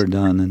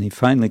Govardhan, and he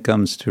finally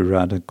comes to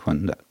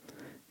Radha-kunda.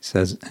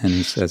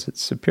 He says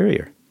it's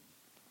superior.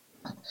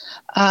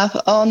 A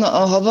on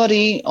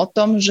hovorí o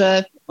tom,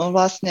 že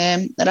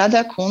vlastne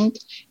Radha-kund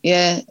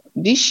je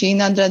vyšší,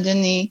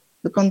 nadradený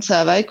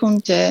dokonca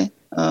Vaikunte,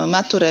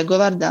 Mature,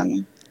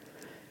 Govardhanu.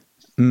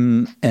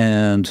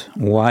 And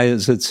why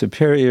is it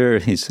superior?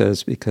 He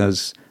says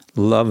because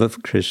love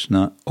of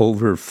Krishna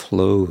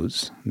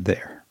overflows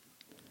there.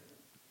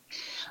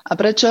 A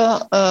prečo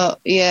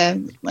je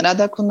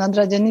Radha-kund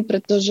nadradený?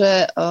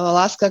 Pretože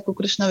láska ku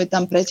Krishnovi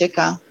tam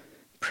preteká.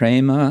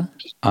 Prema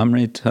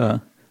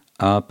amrita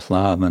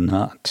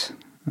aplavanat,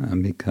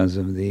 because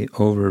of the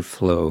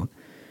overflow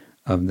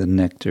of the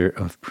nectar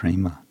of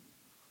prema.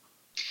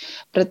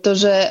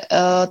 Pretože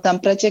tam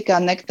preteká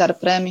nektar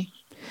prémy.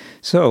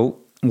 So,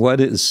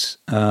 what is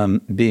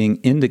being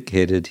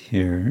indicated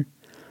here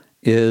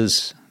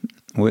is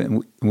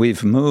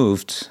we've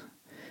moved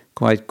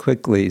quite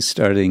quickly,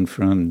 starting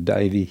from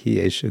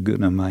Daivihi Esha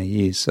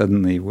Gunamayi,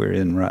 suddenly we're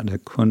in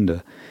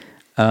Radha-kunda.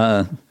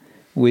 And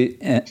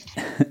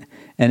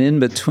in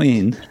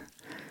between,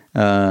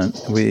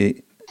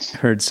 we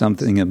heard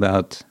something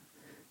about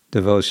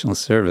devotional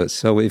service.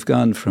 So we've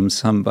gone from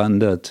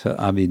Sambandha to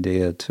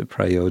Abhideya to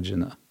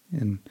Prayojana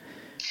in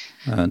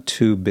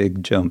 2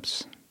 big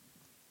jumps.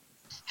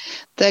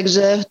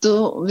 Takže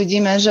tu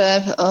vidíme, že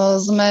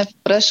sme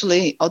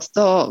prešli od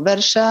toho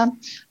verša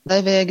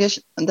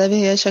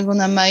Daivihi Esha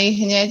Gunamayi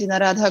hneď na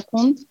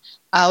Radha-kund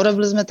a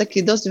urobili sme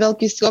taký dosť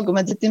veľký skok.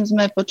 Medzi tým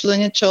sme počuli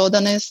niečo o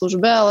danej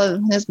službe, ale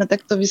hneď sme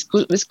takto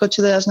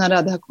vyskočili až na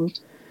Radha-kund.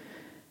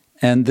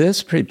 And this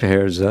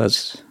prepares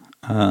us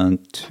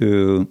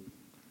to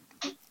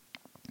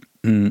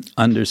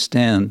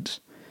understand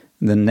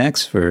the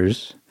next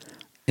verse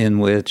in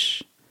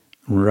which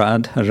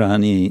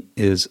Radharani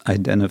is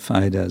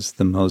identified as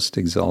the most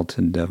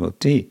exalted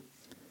devotee.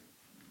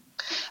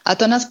 A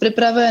to nás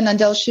pripravuje na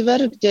ďalší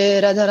ver, kde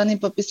je Radharani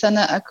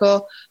popísaná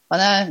ako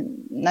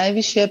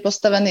najvyššie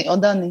postavený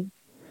oddaný.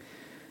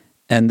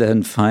 And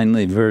then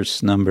finally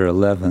verse number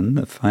 11,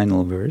 the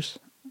final verse.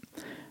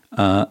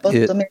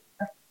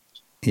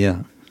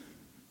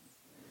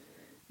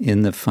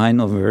 In the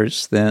final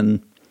verse,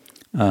 then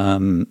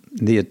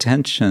the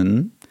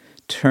attention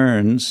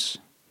turns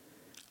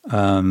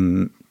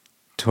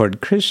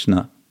toward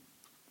Krishna.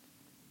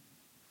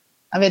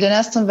 A v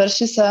 11.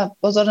 verši sa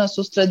pozornosť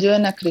sústreďuje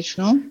na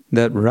Krishnu.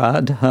 That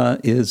Radha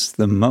is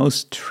the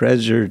most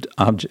treasured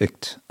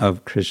object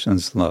of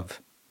Krishna's love.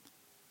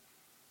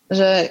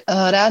 Že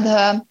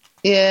Radha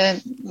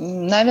je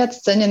najviac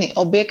cenený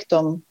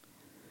objektom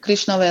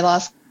Krishnovej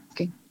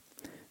lásky.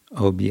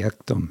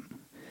 Objektom.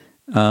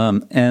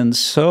 And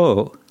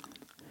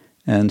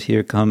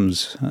here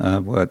comes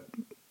what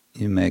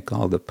you may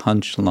call the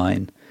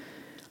punchline.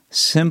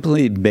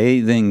 Simply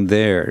bathing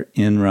there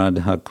in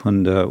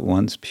Radha-kunda,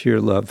 one's pure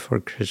love for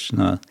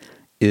Krishna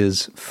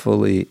is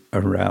fully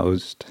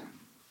aroused.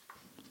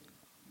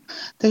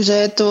 Takže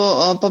je tu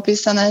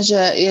popísané,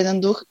 že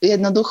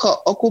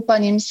jednoducho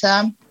okúpaním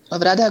sa v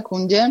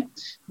Radha-kunde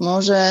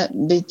môže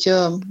byť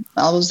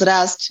alebo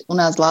vzrásť u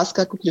nás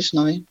láska ku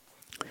Krishnovi.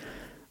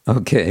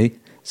 Okay,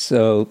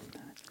 so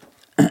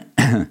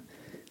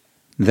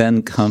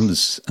then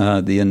comes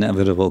the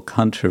inevitable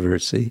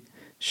controversy.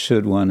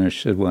 Should one or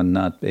should one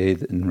not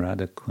bathe in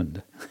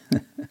Radha-kunda?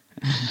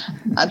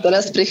 A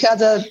teraz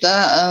prichádza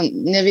tá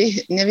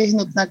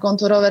nevyhnutná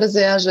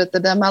kontroverzia, že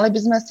teda mali by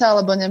sme sa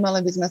alebo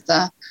nemali by sme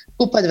sa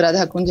kúpať v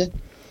Radha-kunde.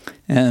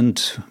 And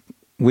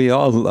we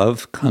all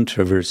love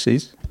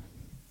controversies.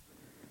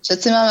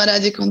 Všetci máme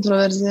radi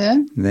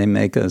kontroverzie.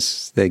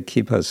 They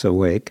keep us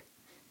awake.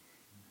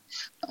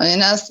 Oni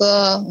nás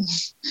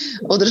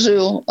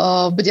udržujú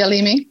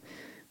bdelými.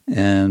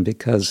 And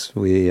because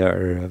we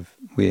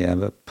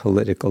have a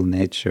political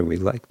nature, we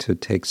like to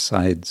take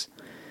sides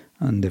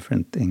on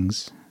different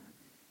things.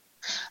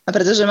 A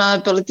pretože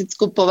máme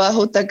politickú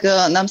povahu, tak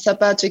nám sa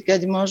páči,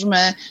 keď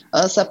môžeme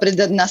sa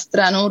pridať na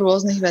stranu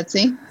rôznych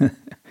vecí.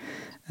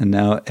 And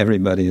now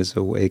everybody is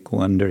awake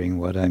wondering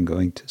what I'm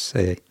going to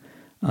say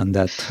on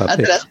that topic.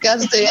 A teraz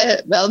každý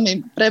je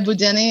veľmi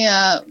prebudený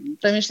a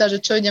premýšľa,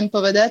 že čo idem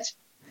povedať.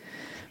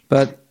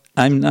 But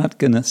I'm not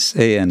going to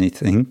say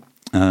anything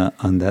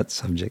on that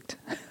subject.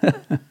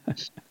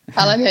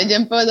 Ale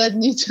nejdem povedať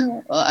nič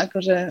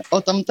akože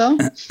o tomto,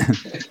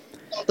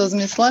 v tomto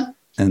zmysle.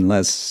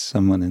 Unless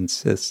someone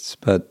insists.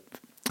 But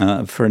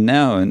for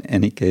now, in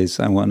any case,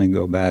 I want to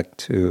go back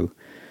to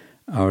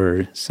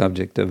our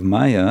subject of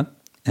Maya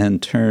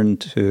and turn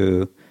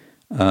to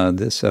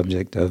the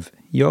subject of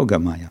Yoga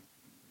Maya.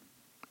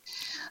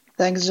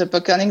 Takže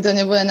pokiaľ nikto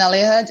nebude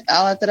naliehať,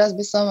 ale teraz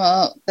by som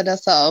teda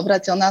sa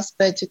obratil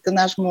naspäť k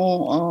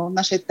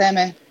našej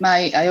téme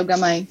Maji a Yoga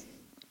Maji.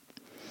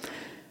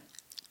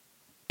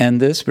 And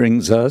this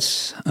brings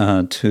us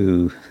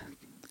to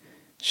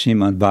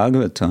Srimad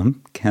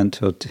Bhagavatam,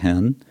 Canto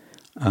 10,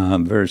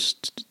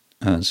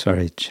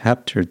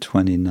 chapter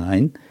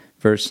 29,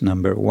 verse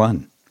number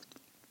 1.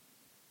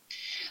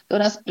 To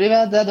nás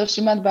privádza do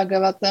Srimad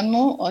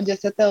Bhagavatamu od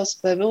 10.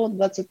 spevu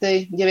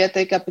 29.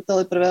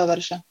 kapitoly 1.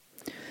 verša.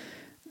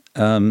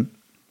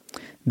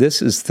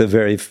 This is the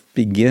very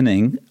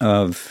beginning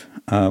of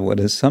what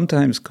is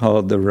sometimes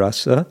called the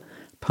Rasa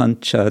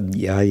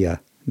Panchadhyaya,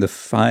 the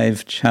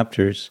 5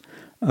 chapters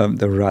of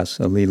the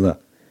Rasa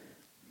Lila.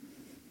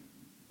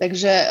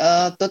 Takže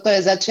toto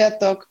je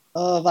začiatok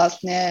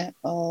vlastne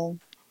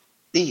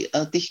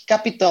tých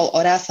kapitol o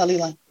Rasa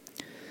Lila.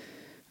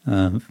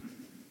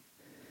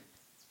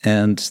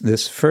 And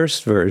this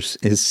first verse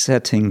is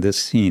setting the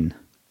scene.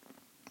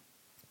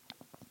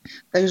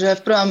 Takže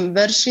v prvom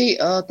verši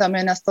tam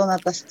je nastolená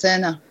tá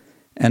scéna.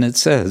 And it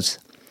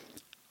says,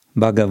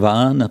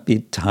 Bhagavan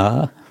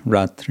apita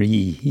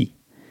ratrihi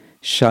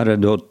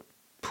sharadot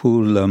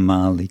pula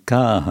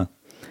malikaha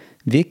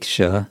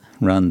viksha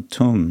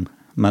rantum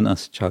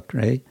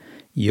manaschakre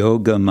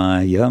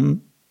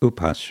yogamayam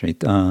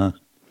upashrita.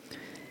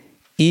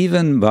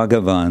 Even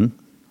Bhagavan,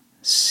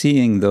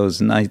 seeing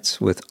those nights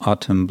with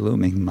autumn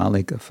blooming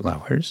malika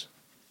flowers,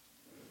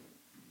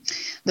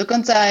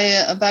 dokonca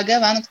aj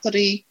Bhagavan,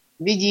 ktorý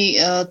vidí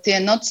tie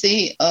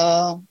noci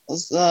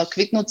s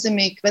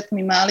kvitnúcimi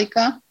kvetmi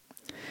málika,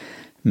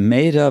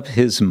 made up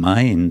his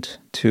mind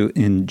to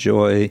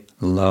enjoy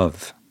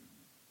love.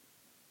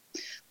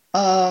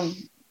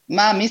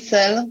 Má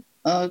myseľ,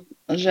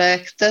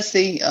 že chce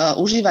si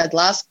užívať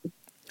lásku.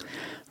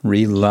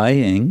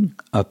 Relying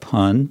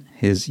upon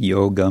his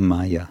yoga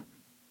maya.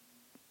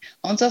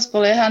 On sa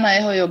spolieha na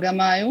jeho yoga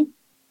maju.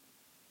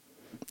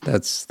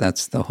 That's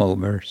the whole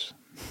verse.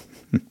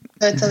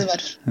 To je celý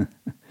verš.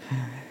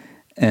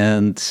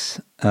 And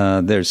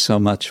there's so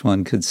much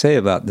one could say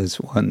about this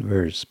one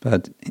verse,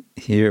 but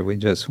here we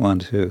just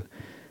want to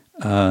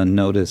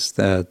notice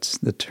that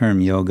the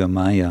term yoga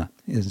maya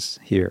is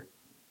here.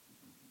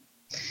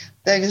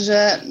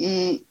 Takže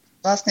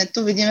vlastne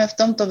tu vidíme v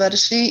tomto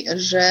verši,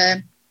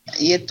 že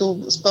je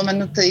tu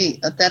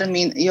spomenutý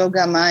termín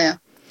yoga maya.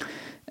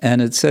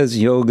 And it says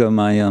yoga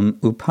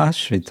mayam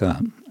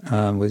upashrita,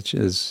 which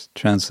is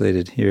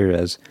translated here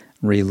as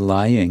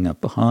relying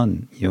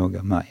upon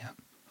yoga maya.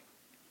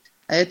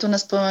 A je tu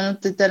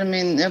naspomenutý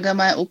termín yoga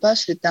maya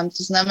upashritam, to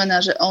znamená,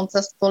 že on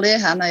sa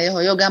spolieha na jeho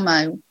yoga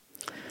maju.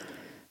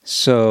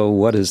 So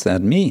what does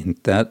that mean?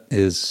 That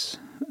is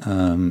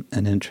an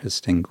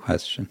interesting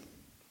question.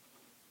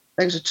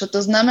 Takže čo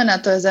to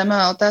znamená? To je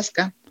zaujímavá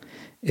otázka.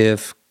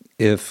 If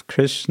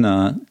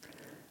Krishna,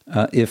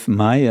 if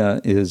Maya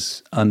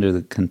is under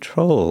the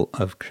control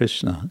of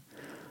Krishna,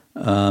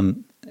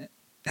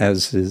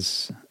 as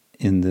is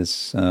in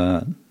this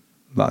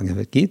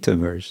Bhagavad Gita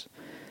verse,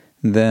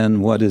 then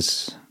what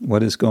is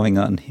going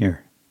on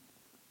here?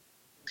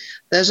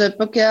 Takže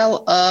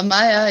pokiaľ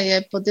Maja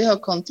je pod jeho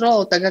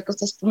kontrolou, tak ako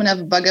sa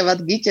spomína v Bhagavad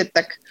Gite,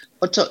 tak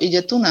o čo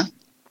ide tu na?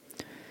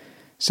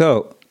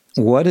 So,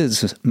 what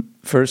is,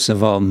 first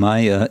of all,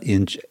 Maya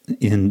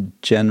in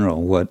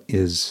general? What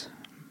is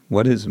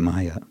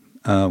Maya?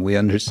 We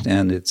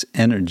understand its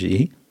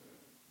energy.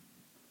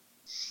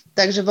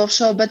 Takže vo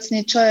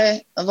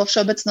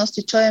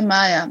všeobecnosti, čo je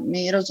Maja?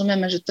 My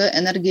rozumieme, že to je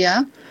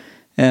energia.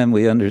 And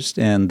we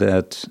understand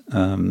that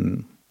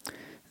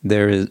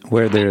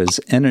where there is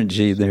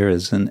energy, there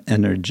is an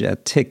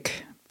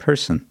energetic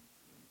person.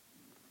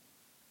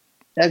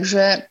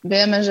 Takže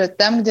vieme, že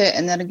tam, kde je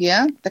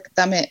energia, tak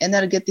tam je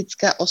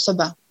energetická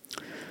osoba.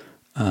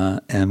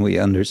 And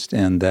we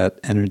understand that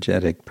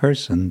energetic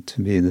person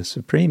to be the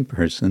supreme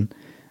person,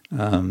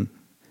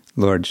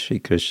 Lord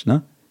Shri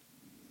Krishna.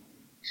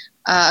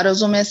 A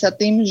rozumie sa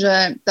tým,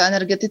 že tá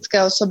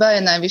energetická osoba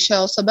je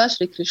najvyššia osoba,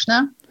 Shri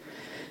Krishna.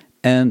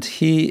 And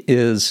he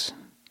is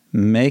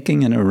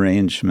making an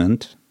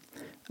arrangement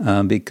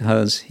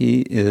because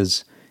he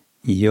is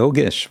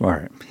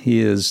Yogeshwar.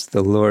 He is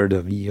the Lord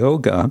of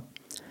Yoga.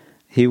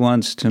 He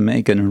wants to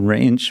make an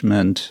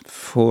arrangement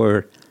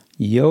for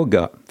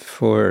yoga,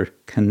 for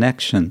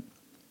connection.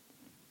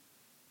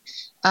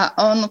 A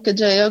on,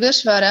 keďže je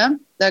Yogeshvara,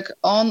 tak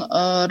on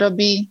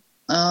robí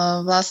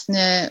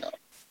vlastne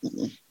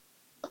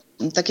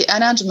taký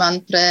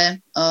arrangement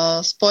pre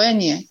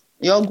spojenie,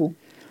 jogu.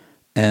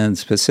 And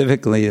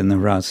specifically in the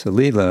Rasa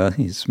Lila,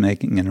 he's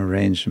making an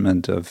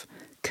arrangement of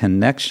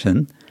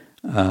connection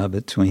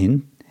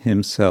between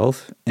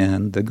himself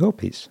and the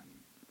gopis.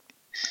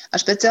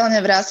 A špeciálne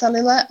v Rasa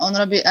Lile on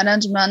robí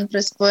arrangement pre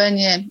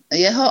spojenie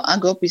jeho a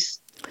gopis.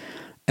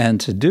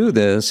 And to do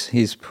this,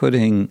 he's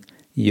putting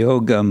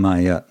Yoga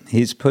Maya.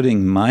 He's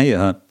putting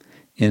Maya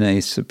in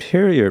a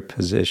superior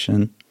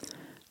position,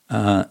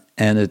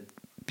 and it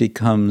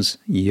becomes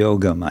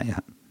Yoga Maya.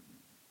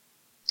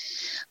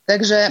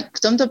 Takže v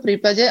tomto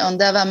prípade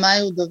on dáva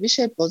Maju do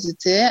vyššej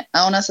pozície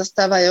a ona sa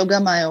stáva Yoga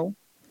Majou.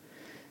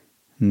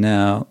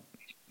 Now,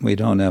 we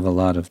don't have a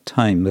lot of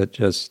time, but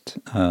just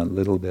a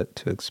little bit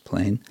to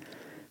explain.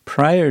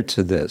 Prior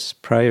to this,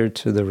 prior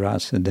to the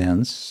Rasa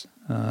dance,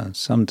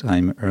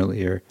 sometime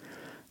earlier,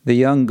 the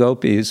young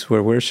gopis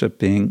were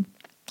worshipping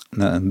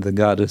the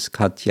goddess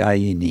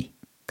Katyayani.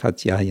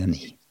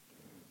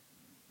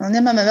 No,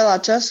 nemáme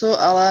veľa času,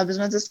 ale aby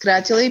sme to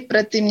skrátili,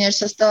 predtým,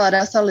 než sa stala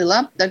Rasa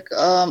Lila, tak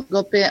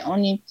gopie,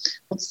 oni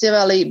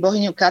uctievali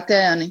bohyňu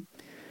Katyayani.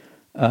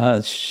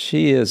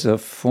 She is a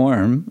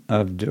form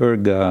of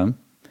Durga,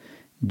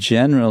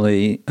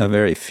 generally a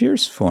very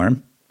fierce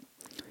form,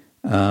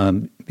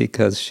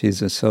 because she's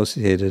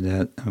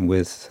associated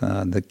with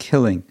the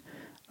killing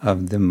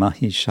of the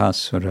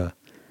Mahishasura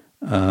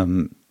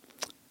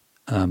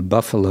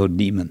buffalo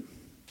demon.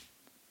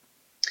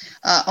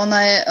 A ona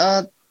je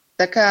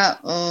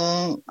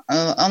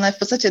ona je v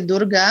podstate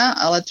Durga,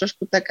 ale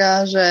trošku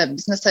taká, že by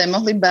sme sa jej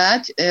mohli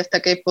báť, je v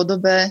takej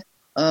podobe,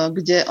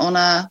 kde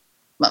ona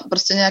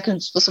proste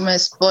nejakým spôsobom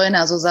je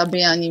spojená so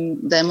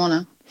zabíjaním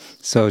démona.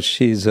 So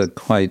she's a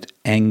quite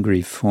angry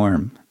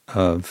form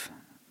of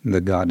the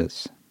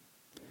goddess.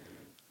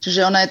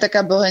 Čiže ona je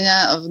taká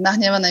bohyňa v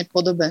nahnevanej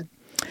podobe.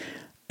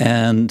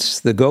 And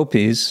the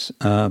gopis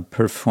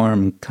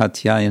perform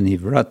Katyayani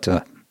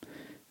Vrata,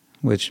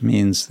 which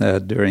means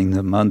that during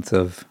the month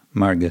of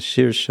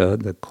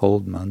Margashirsha, the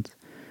cold month,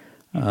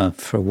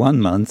 for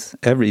 1 month,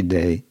 every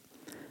day,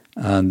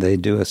 they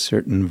do a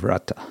certain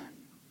vrata.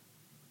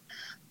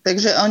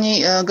 Takže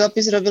oni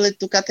gopis robili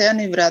tú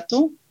Katyayani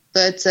Vratu, to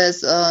je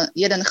cez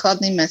jeden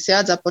chladný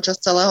mesiac a počas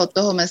celého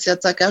toho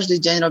mesiaca každý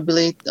deň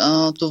robili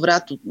tú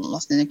vratu,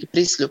 vlastne nejaký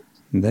prísľub.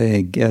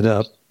 They get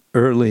up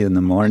early in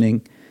the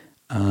morning,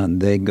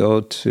 they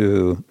go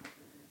to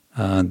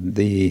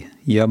the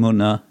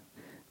Yamuna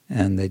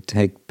and they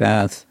take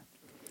bath.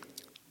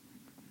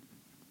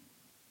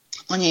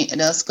 Oni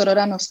skoro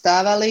ráno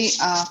vstávali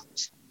a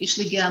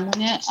išli k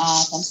Yamune a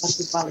tam sa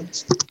kúpali.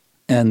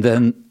 And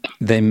then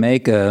they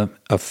make a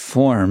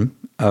form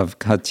of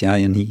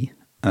Katyayani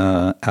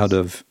out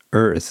of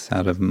earth,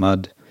 out of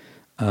mud,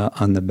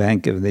 on the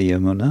bank of the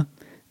Yamuna,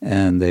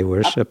 and they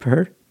worship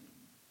her.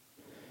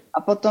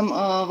 A potom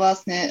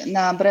vlastne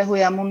na brehu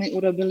Yamuny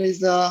urobili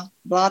z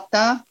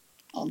blata,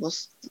 alebo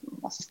z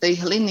tej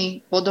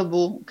hliny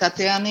podobu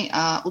Katyayani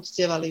a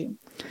uctievali ju.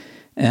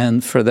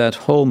 And for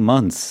that whole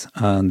month,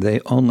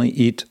 they only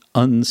eat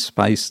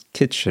unspiced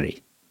khichdi.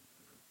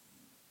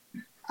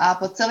 A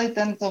po celý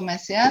tento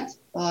mesiac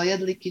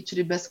jedli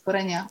kičri bez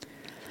korenia.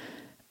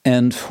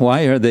 And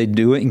why are they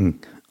doing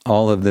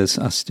all of this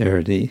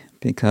austerity?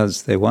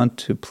 Because they want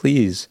to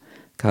please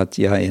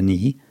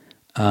Katyayani,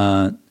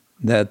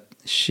 that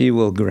she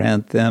will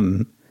grant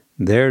them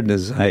their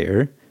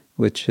desire,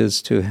 which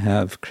is to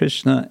have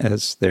Krishna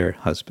as their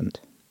husband.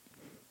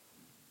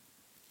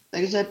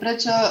 Takže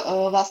prečo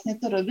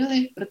vlastne to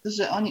robili?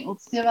 Pretože oni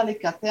uctievali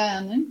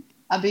Katyayani,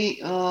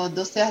 aby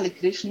dosiahli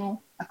Krishnu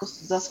ako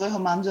za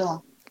svojho manžela.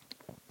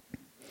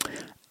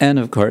 And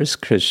of course,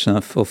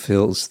 Krishna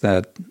fulfills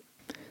that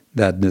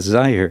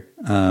desire.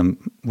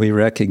 We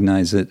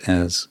recognize it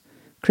as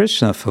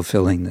Krishna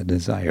fulfilling the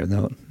desire,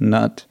 though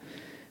not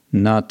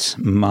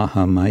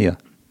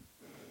Mahamaya.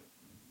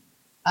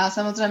 A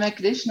samozrejme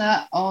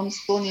Krishna, on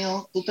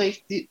splnil túto ich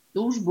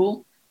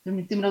túžbu, že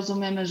my tým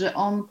rozumieme, že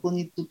on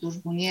plní tú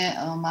túžbu, nie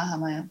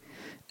Mahamaya.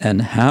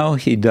 And how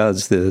he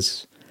does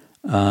this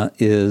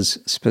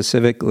is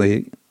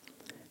specifically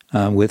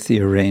with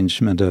the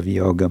arrangement of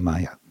Yoga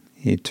Maya.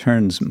 He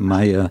turns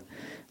Mahamaya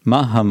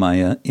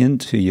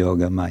into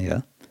Yoga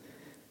Maya.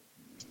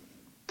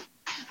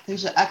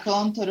 Takže ako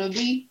on to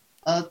robí,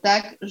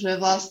 tak, že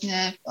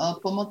vlastne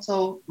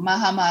pomocou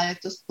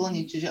Mahamaje to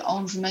splní. Čiže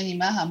on zmení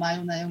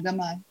Mahamaju na Yoga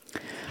Maju.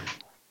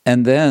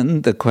 And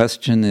then the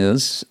question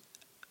is,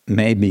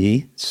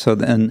 maybe, so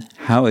then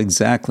how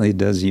exactly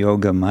does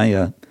Yoga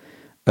Maya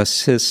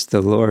assist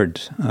the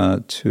Lord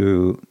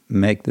to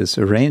make this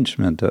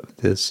arrangement of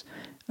this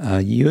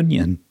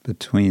union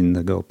between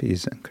the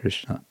gopis and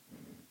Krishna?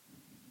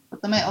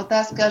 Potom je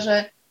otázka,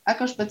 že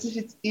ako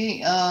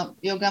špecificky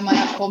Yoga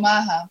Maya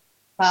pomáha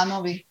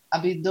pánovi,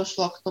 aby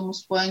došlo k tomu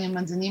spojeniu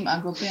medzi ním a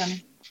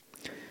gopiami.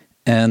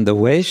 And the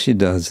way she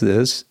does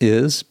this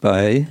is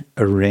by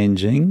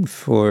arranging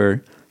for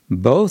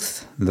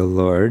both the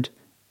Lord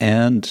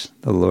and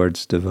the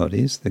Lord's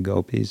devotees, the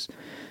gopis,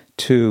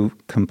 to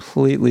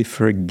completely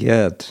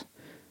forget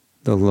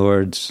the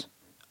Lord's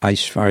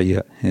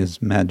Aishvarya,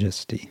 his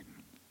majesty.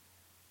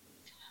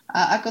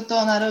 A ako to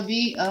ona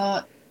robí,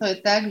 to je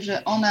tak, že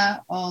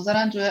ona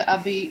zaranžuje,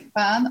 aby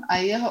pán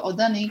a jeho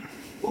oddaní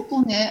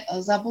úplne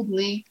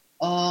zabudli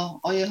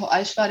o jeho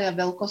Aishvarya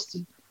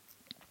veľkosti.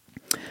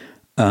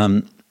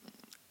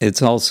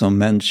 It's also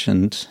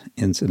mentioned,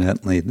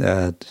 incidentally,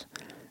 that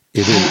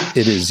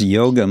it is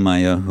Yoga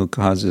Maya who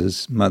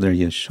causes Mother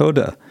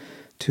Yashoda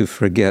to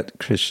forget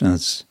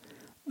Krishna's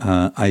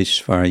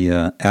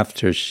Aishvarya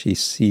after she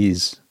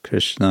sees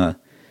Krishna,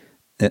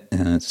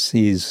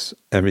 sees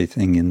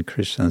everything in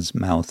Krishna's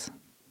mouth.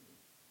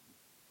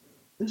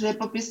 Že je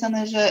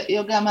popísané, že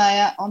Yoga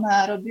Maya,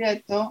 ona robí aj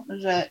to,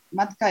 že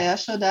matka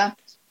Jašoda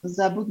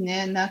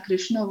zabudne na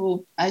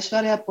Krišnovú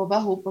Aishvarya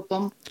povahu po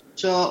tom,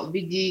 čo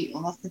vidí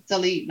vlastne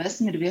celý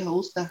vesmír v jeho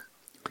ústach.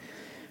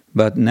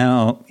 But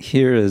now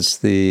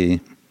here's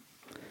the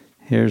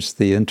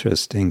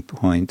interesting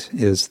point,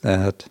 is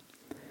that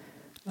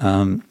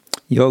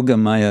Yoga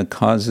Maya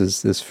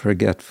causes this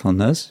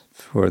forgetfulness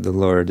for the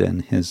Lord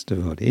and his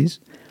devotees,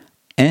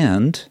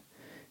 and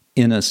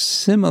in a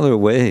similar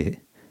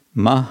way,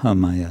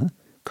 Mahamaya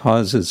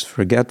causes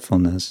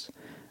forgetfulness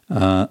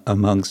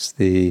amongst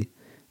the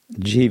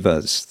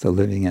jivas, the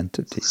living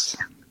entities.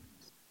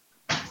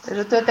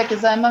 Takže to je taký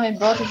zaujímavý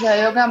bod, že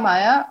Yoga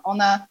Maya,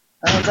 ona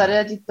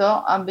zariadi to,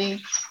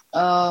 aby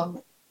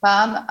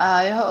pán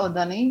a jeho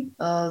oddaní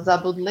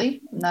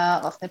zabudli na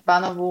vlastne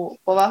pánovú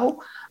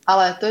povahu,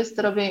 ale to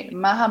isté robí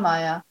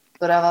Mahamaya,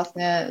 ktorá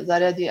vlastne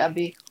zariadi,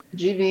 aby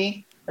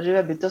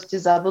živé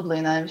bytosti zabudli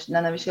na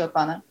najvyššieho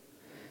pána.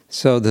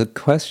 So the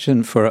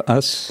question for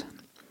us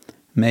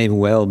may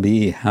well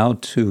be how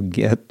to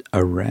get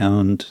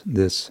around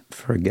this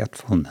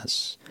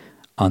forgetfulness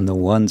on the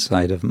one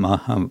side of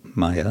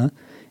Mahamaya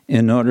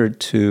in order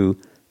to,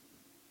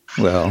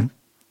 well,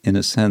 in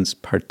a sense,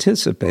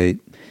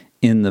 participate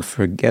in the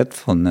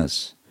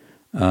forgetfulness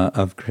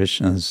of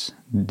Krishna's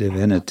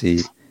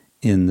divinity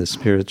in the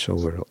spiritual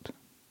world.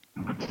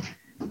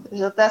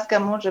 Takže otázka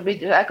môže byť,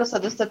 že ako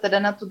sa dostať teda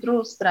na tú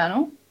druhú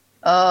stranu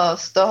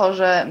z toho,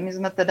 že my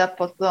sme teda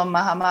pod vplyvom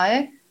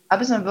Mahamaje,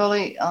 aby sme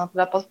boli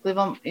teda pod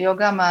vplyvom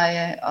Yoga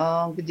Maje,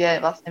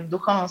 kde vlastne v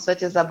duchovnom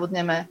svete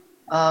zabudneme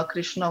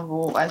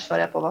Krishnovú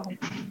Aishvarya povahu.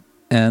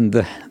 And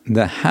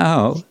the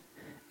how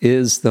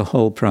is the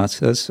whole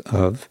process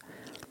of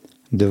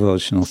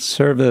devotional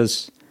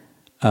service,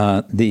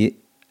 the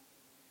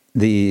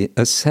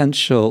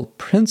essential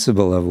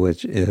principle of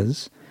which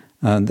is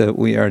that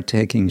we are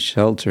taking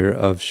shelter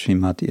of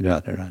Srimati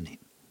Radharani.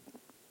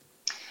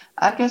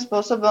 Akým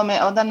spôsobom je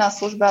oddaná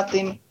služba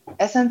tým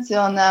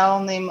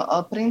esenciálnym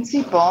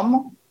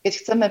princípom, keď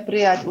chceme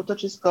prijať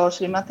útočisko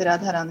Srimati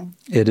Radharani?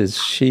 It is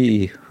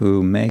she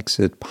who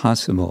makes it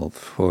possible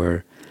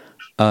for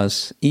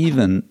us,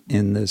 even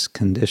in this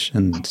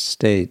conditioned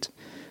state,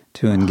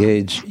 to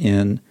engage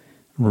in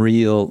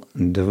real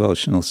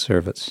devotional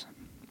service.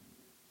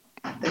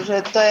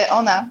 Takže to je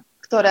ona,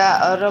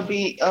 ktorá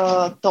robí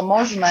to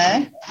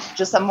možné,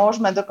 že sa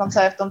môžeme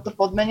dokonca aj v tomto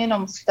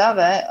podmenenom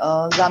stave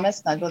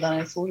zamestnať v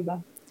danej službe.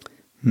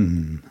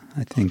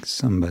 I think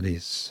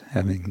somebody's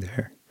having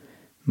their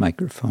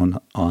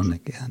microphone on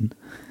again.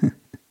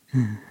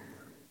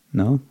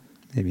 No?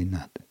 Maybe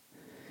not.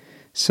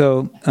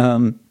 So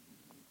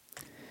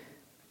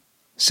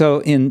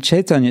in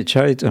Chaitanya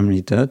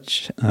Charitamrita,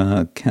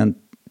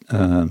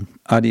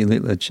 Adi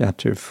Lila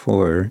chapter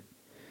 4,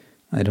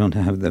 I don't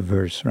have the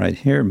verse right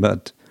here,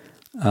 but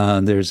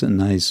there's a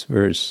nice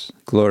verse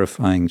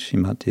glorifying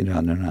Srimati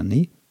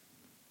Radharani.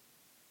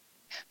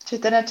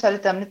 Chaitanya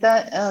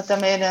Charitamrita,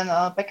 tam je jeden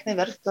pekný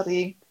verš,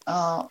 ktorý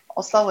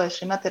oslavuje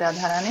Srimati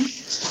Radharani.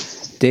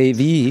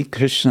 Devi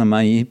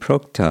Krishnamayi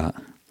Prokta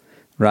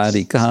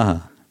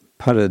Radhika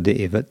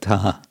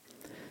Paradevata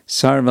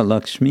Sarva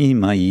Lakshmi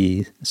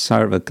Mayi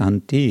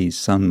Sarvakanti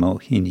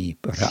Sanmohini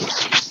Para.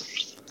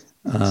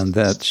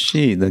 That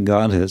she, the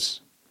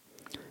goddess,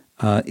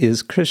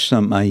 is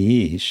Krishna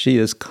Mayi. She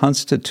is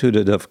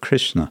constituted of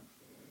Krishna.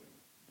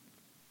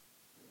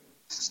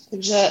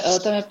 Takže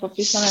tam je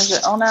popísané, že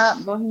ona,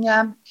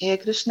 bohyňa, je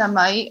Krishna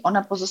Mayi,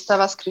 ona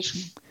pozostáva z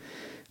Krishny.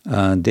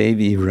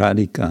 Devi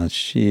Radhika,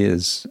 she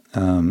is,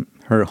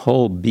 her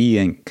whole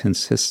being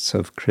consists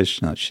of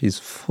Krishna. She's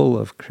full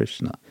of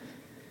Krishna.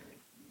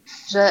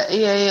 Že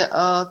jej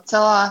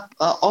celá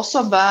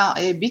osoba,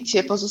 jej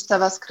bytie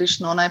pozostáva z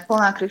Krishnu, ona je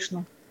plná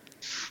Krishnu.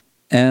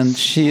 And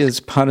she is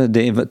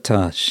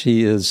Paradevata.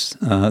 She is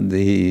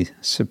the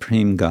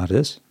supreme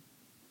goddess.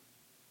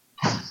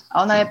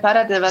 Ona je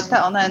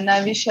Paradevata, ona je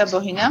najvyššia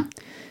bohyňa.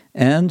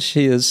 And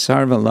she is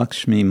Sarva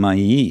Lakshmi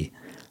Mayi.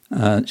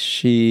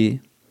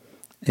 She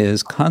is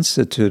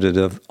constituted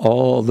of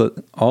all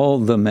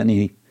the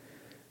many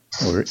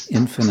or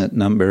infinite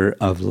number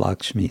of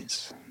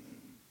Lakshmis.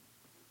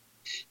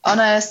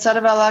 Ona je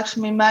Sarva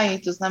Lakshmi Mayi,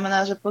 to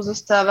znamená, že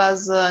pozostáva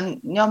z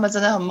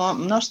neobmedzeného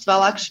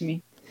množstva Lakshmi.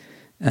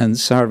 And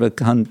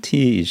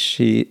Sarvakanti,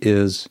 she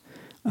is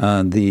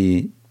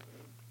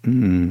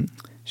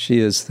she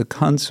is the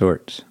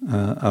consort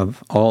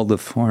of all the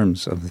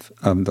forms of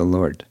the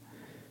Lord.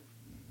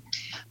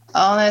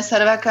 A ona je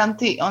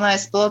Sarvakanti, ona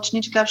je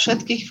spoločnička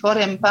všetkých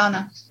foriem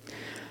pána.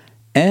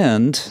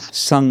 And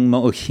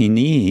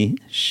Sangmohini,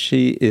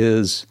 she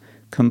is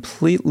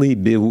completely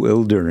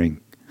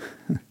bewildering.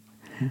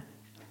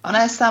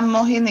 Ona je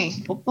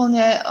Sammohini,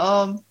 úplne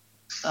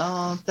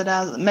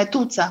teda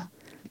metúca.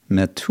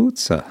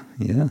 Metúca,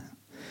 yeah.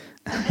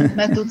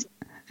 Metúca.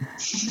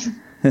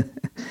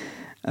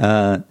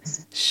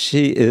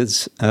 She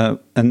is,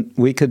 and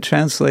we could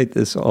translate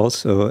this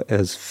also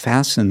as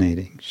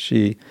fascinating.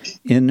 She,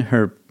 in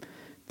her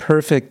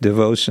perfect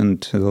devotion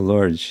to the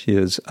Lord, she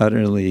is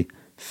utterly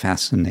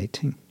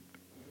fascinating.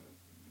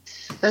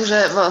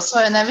 Takže vo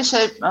svojej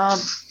najvyššej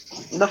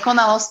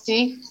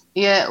dokonalosti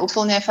je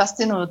úplne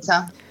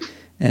fascinujúca.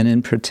 And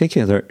in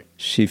particular,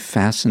 she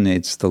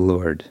fascinates the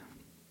Lord.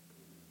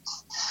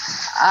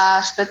 A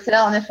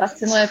špeciálne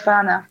fascinuje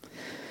Pána.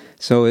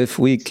 So if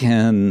we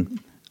can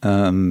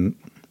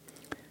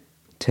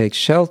take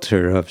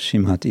shelter of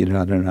Srimati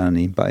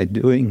Radharani by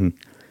doing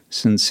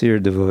sincere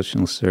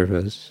devotional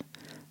service,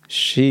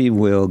 she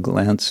will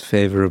glance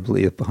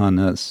favorably upon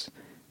us,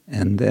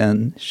 and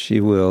then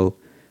she will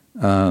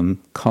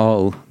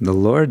call the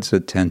Lord's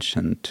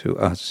attention to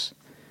us.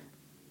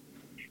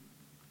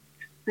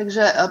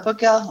 Takže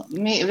pokiaľ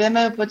my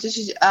vieme ju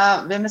potešiť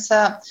a vieme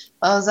sa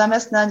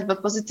zamestnať v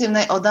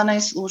pozitívnej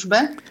oddanej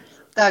službe,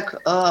 tak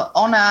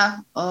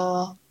ona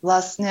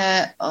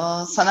vlastne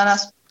sa na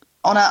nás,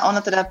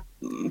 ona teda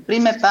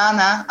príjme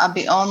Pána,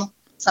 aby on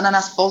sa na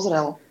nás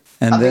pozrel,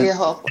 aby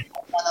jeho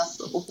na nás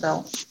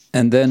uprel.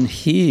 And then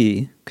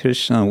he,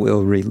 Krishna,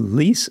 will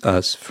release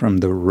us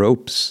from the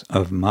ropes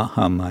of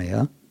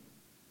Mahamaya.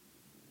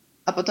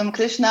 A potom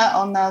Krishna,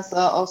 on nás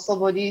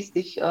oslobodí z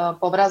tých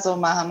povrazov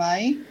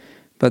Mahamaji.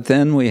 But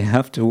then we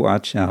have to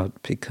watch out,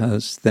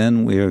 because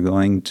then we are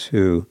going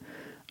to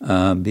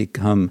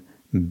become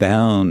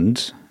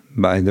bound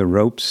by the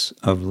ropes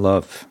of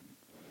love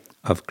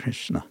of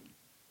Krishna.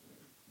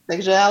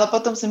 Takže, ale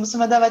potom si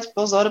musíme dávať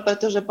pozor,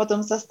 pretože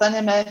potom sa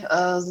staneme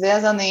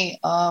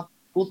zviazaní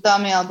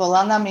pútami alebo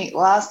lanami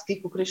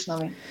lásky ku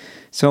Krishnovi.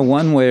 So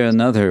one way or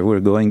another, we're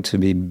going to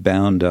be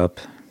bound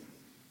up.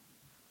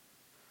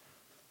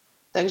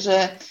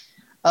 Takže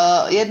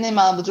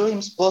jedným alebo druhým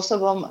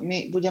spôsobom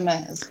my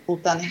budeme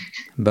spútaní.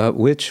 But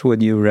which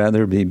would you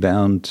rather be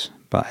bound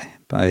by?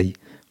 By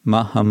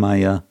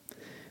Mahamaya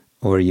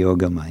or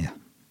Yogamaya?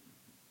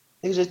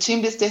 Takže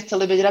čím by ste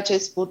chceli byť radšej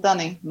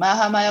spútaní?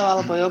 Mahamayou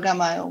alebo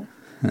Yogamayou?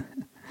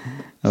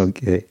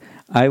 Okay.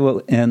 I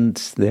will end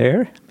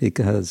there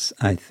because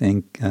I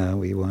think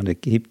we want to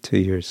keep to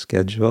your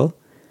schedule.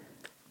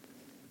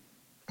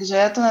 Takže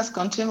ja tu nás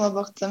skončím,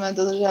 lebo chceme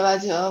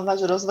dodržiavať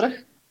váš rozvrh.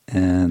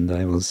 And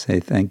I will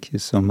say thank you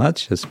so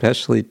much,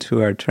 especially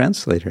to our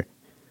translator.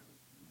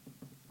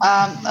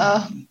 A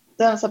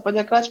chcem sa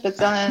poďakovať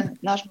špeciálne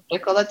nášmu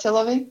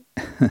prekladateľovi.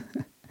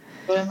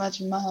 Very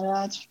much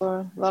Maharaj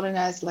for very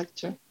nice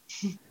lecture.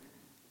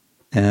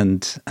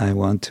 And I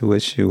want to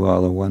wish you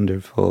all a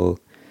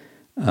wonderful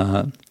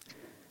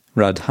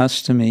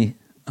Radhashtami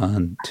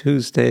on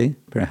Tuesday.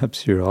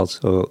 Perhaps you're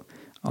also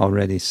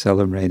already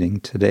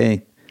celebrating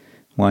today.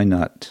 Why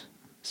not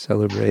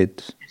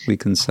celebrate? We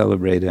can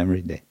celebrate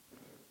every day.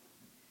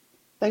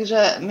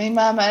 Takže my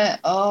máme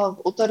v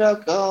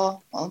útorok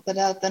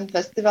teda ten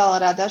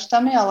festival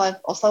Radhaštami, ale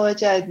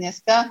oslavujete aj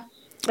dneska.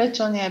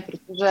 Prečo nie?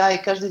 Pretože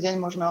aj každý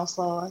deň môžeme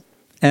oslavovať.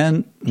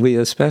 And we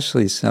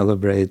especially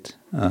celebrate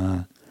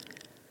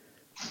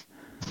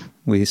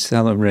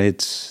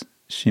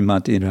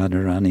Srimati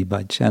Radharani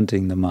by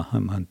chanting the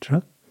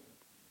Mahamantra.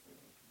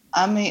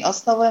 A my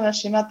oslavujeme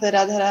Srimati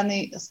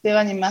Radharani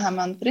spievaním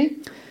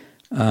Mahamantry.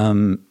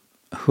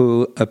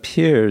 Who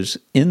appears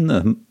in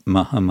the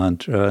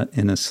Mahamantra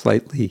in a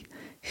slightly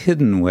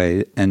hidden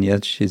way, and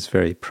yet she's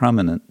very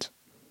prominent.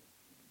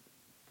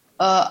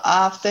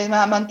 A v tej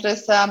Mahamantre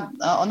sa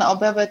ona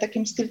objavuje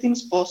takým skrytým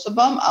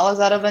spôsobom, ale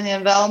zároveň je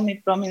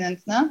veľmi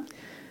prominentná.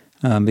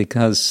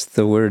 Because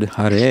the word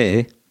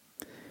Hare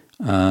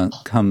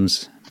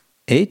comes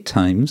 8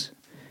 times,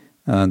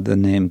 the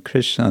name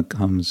Krishna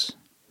comes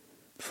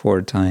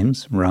 4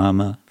 times,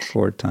 Rama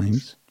 4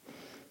 times.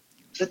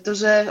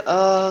 Pretože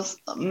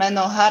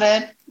meno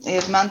Hare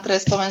je v mantre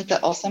spomenuté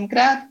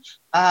 8-krát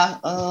a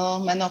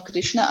meno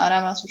Krishna a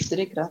Rama sú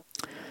 4-krát.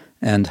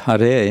 And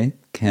Hare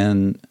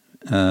can,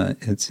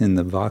 it's in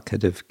the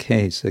vocative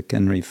case, it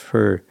can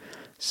refer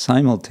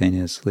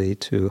simultaneously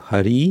to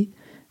Hari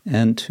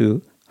and to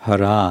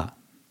Hara,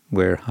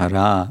 where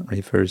Hara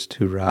refers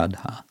to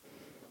Radha.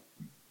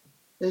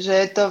 Takže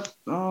je to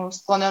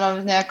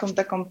sklonené v nejakom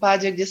takom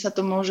páde, kde sa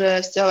to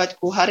môže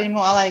vzťahovať ku Harimu,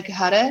 ale aj k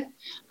Hare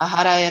a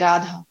Hara je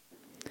Radha.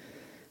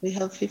 We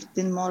have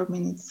 15 more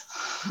minutes.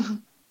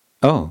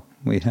 Oh,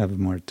 we have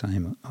more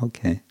time.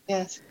 Okay.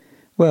 Yes.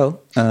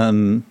 Well,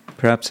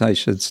 perhaps I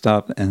should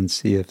stop and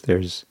see if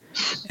there's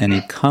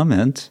any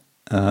comment.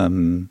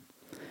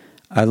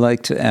 I'd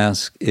like to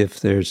ask if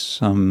there's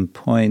some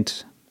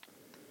point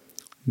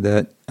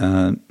that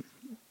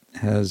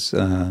has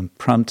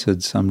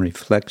prompted some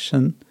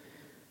reflection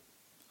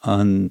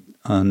on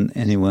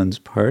anyone's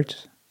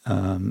part.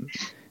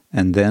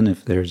 And then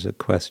if there's a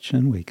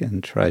question, we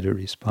can try to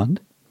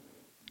respond.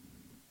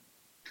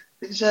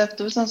 Takže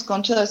tu by som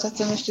skončila, sa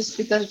chcem ešte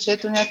spýtať, či je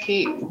tu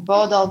nejaký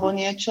bod alebo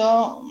niečo,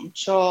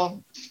 čo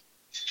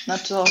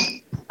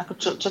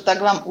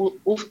tak vám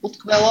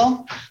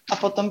utkvelo a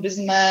potom by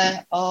sme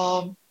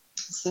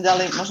si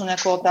dali možno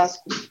nejakú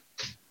otázku.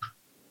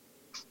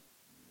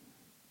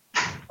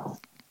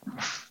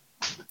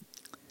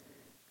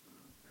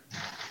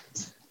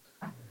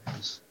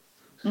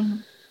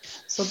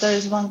 So there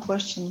is one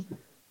question.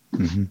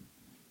 Mm-hmm.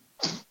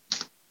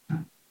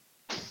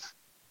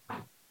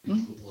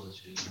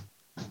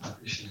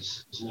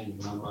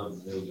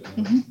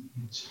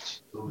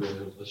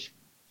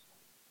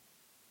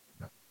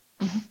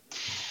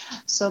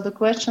 So the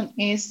question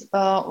is,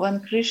 when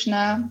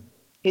Krishna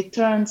he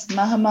turns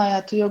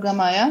Mahamaya to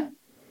Yogamaya,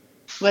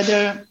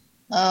 whether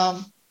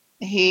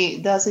he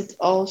does it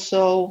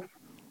also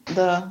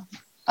the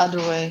other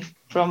way,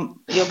 from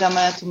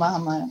Yogamaya to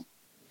Mahamaya.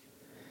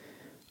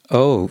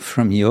 Oh,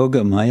 from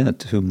Yogamaya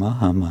to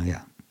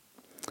Mahamaya.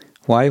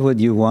 Why would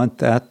you want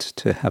that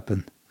to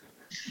happen?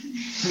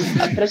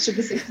 A prečo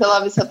by si chcela,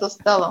 aby sa to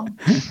stalo?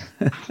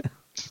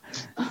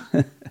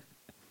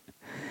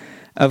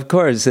 Of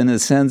course, in a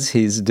sense,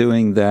 he's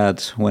doing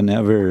that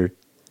whenever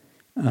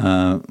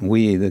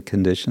we, the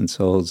conditioned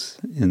souls,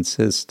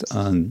 insist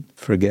on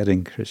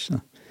forgetting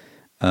Krishna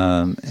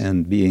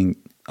and being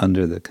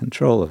under the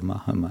control of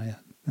Mahamaya.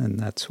 And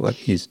that's what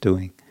he's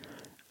doing.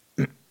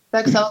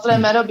 Tak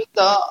samozrejme robí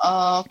to,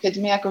 keď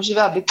my ako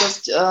živá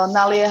bytosť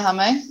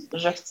naliehame,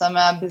 že chceme,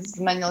 aby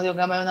zmenil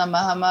Yogamaju na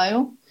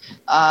Mahamaju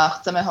a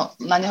chceme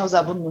na neho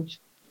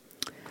zabudnúť.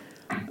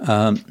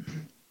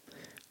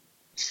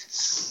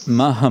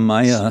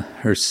 Mahamaya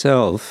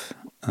herself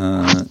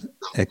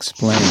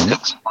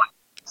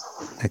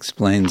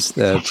explains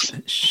that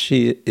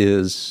she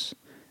is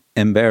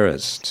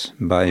embarrassed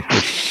by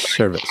her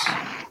service.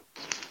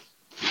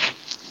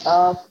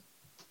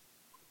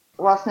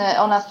 Vlastne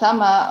ona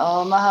sama,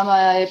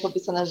 Mahamaya je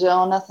popísané, že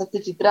ona sa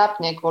cíti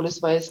trápne kvôli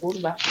svojej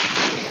službe.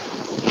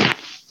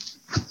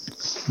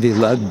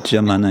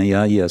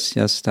 Vilajjamanaya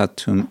yasya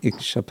statum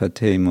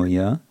ikshapate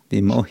moya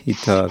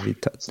vimohita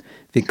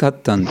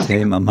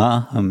vikatante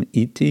mamaham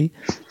iti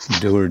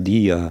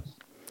durdiya.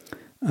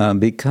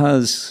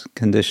 Because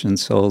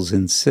conditioned souls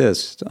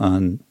insist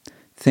on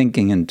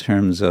thinking in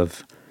terms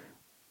of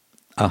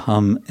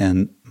aham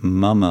and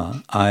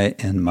mama, I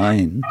and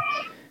mine,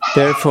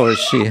 therefore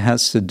she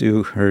has to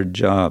do her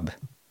job.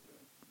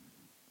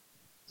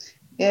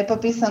 Je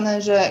popísané,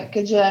 že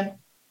keďže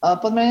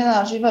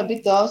podmienená živá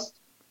bytosť,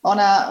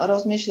 ona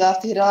rozmýšľa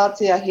v tých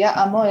reláciách ja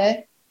a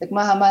moje, tak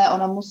Mahamaya,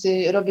 ona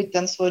musí robiť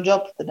ten svoj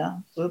job,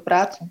 teda svoju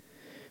prácu.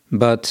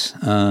 But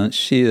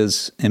she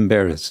is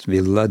embarrassed,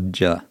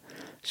 vilajja.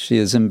 She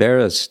is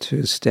embarrassed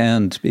to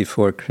stand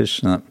before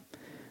Krishna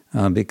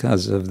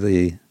because of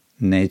the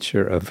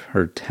nature of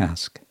her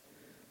task.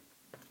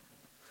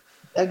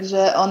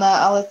 Takže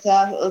ona ale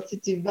sa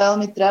cíti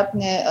veľmi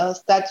trápne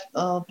stať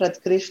pred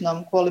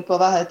Krishnom kvôli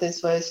povahe tej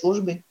svojej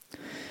služby.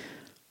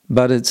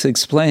 But it's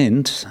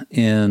explained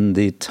in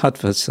the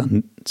Tattva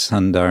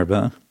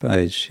Sandarbha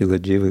by Srila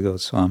Jiva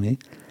Goswami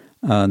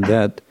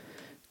that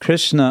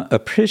Krishna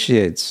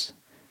appreciates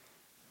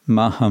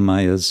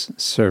Mahamaya's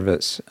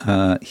service.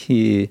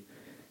 He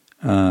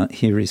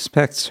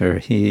respects her.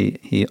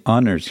 He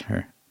honors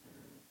her.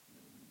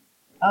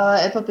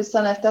 Ale je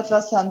popísané v Tattva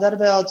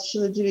Sandarbhe od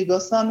Srila Jivy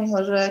Goswamiho,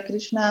 že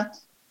Krishna,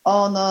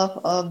 on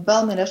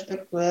veľmi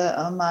rešpektuje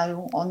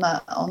Maju,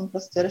 on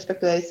proste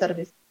rešpektuje jej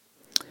servis.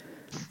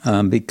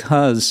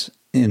 Because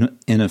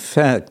in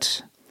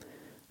effect,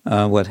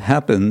 what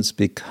happens,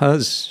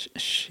 because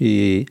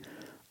she,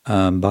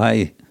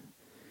 by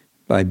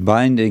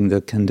binding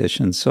the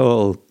conditioned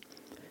soul,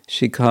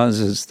 she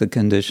causes the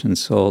conditioned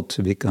soul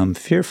to become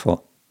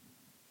fearful.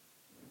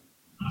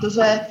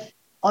 Pretože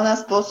ona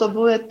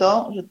spôsobuje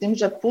to, že tým,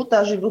 že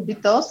púta živú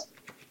bytosť,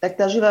 tak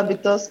tá živá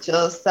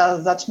bytosť sa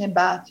začne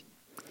báť.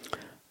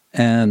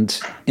 And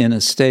in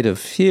a state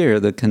of fear,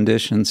 the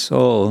conditioned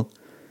soul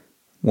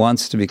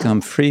wants to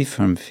become free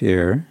from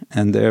fear,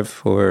 and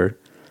therefore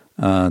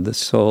the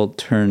soul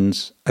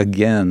turns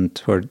again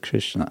toward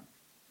Krishna.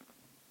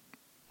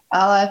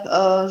 Ale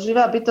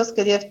živá bytosť,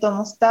 keď je v tom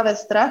stave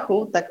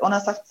strachu, tak ona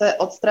sa chce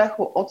od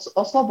strachu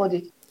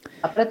oslobodiť.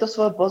 A preto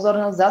svoju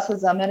pozornosť zase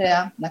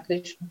zameria na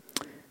Krishnu.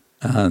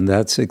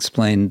 That's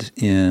explained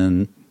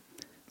in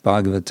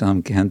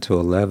Bhagavatam,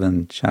 Canto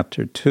 11,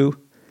 Chapter 2.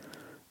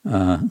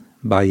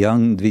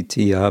 Bhayang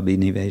dvitiya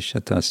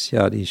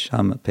biniveshatasya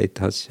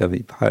shamapetasya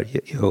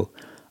viparyayo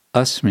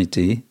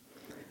asmriti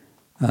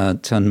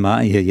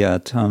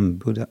tanmayaya tam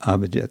buddha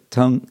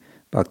abhijatam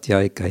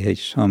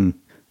bhaktyayakayesham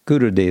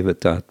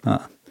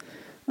gurudevatatma.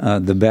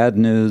 The bad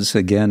news,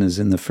 again, is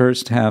in the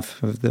first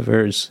half of the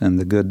verse, and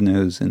the good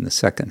news in the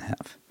second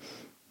half.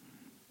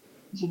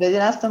 V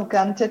 11.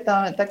 kante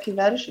tam je taký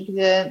verš,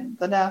 kde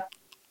teda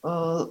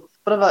v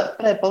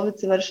prvej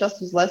polovici verša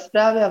sú zlé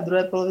správy a v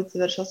druhej polovici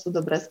verša sú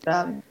dobré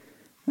správy.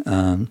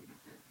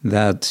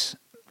 That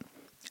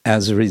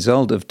as a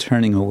result of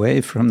turning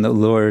away from the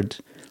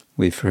Lord,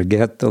 we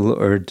forget the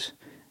Lord,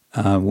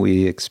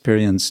 we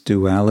experience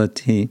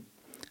duality,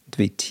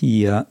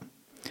 dvitiya,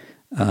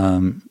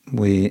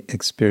 we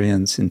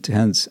experience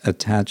intense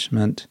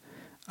attachment,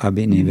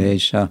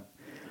 abhinivesha,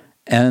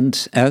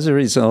 and as a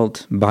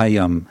result,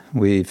 bhayam,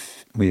 we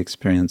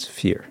experience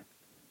fear.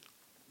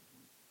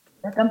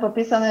 Je tam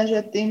popísané, že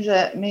tým,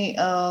 že my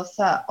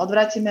sa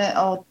odvrátime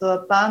od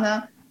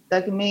Pána,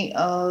 tak my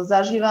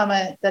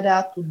zažívame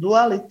teda tú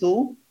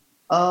dualitu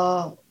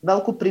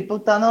veľkú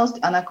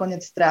pripútanosť a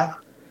nakoniec strach.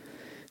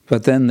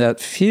 But then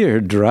that fear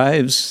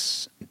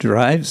drives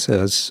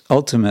us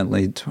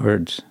ultimately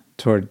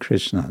toward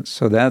Krishna.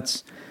 So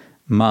that's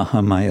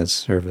Mahamaya's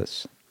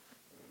service.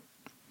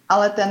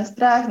 Ale ten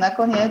strach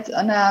nakoniec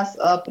nás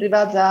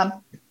privádza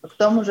k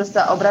tomu, že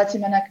sa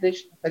obrátime na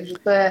Krišnu. Takže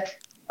to je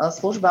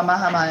služba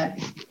Mahamaje.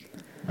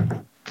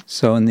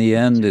 So in the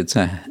end,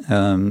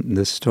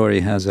 the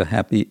story has a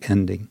happy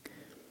ending.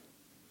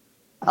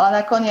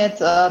 Ale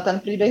nakoniec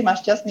ten príbeh má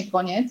šťastný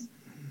koniec.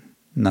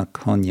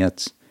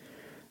 Nakoniec.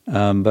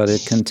 But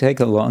it can take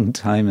a long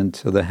time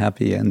until the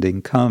happy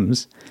ending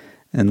comes,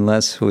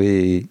 unless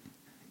we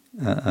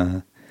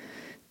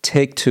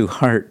take to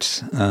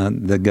heart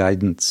the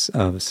guidance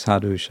of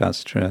Sadhu,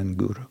 Shastra and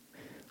Guru.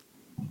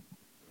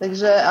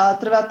 Takže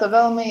trvá to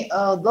veľmi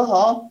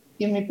dlho,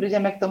 kým my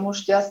prídeme k tomu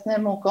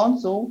šťastnému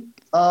koncu,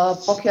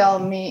 pokiaľ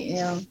my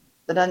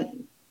teda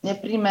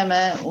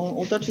nepríjmeme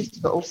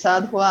útočisko u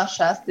Sadhua,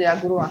 Shastri a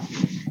Gurua.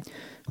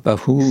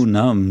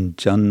 Bahunam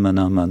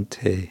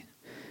janmanamante.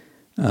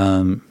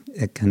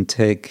 It can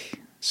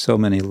take so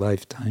many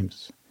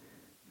lifetimes.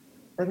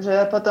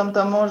 Takže potom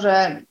to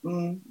môže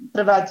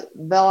trvať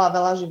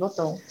veľa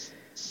životov.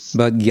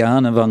 But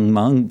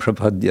jnanavangmang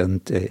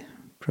prapadyate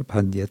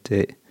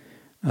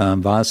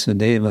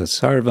vasudeva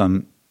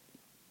sarvam.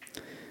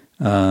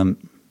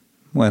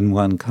 When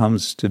one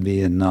comes to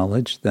be in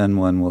knowledge, then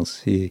one will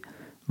see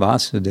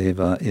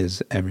Vasudeva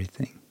is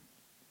everything.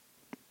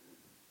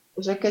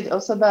 Že keď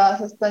osoba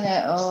sa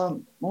stane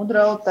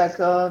múdrou, tak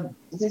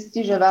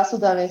zistí, že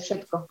Vasudeva je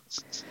všetko.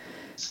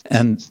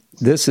 And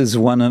this is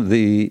one of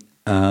the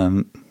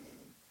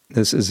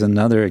this is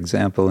another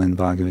example in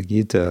Bhagavad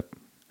Gita.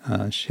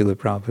 Srila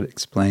Prabhupada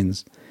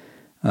explains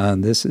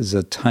this is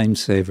a time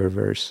saver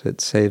verse. It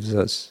saves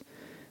us.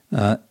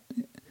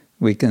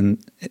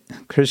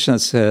 Krishna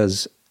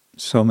says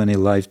so many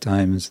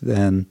lifetimes,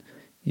 then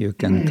you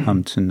can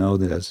come to know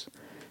this.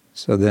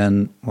 So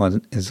then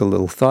one is a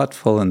little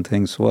thoughtful and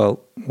thinks,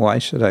 well, why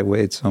should I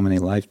wait so many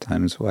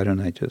lifetimes? Why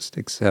don't I just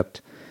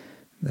accept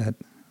that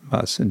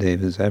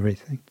Vasudeva is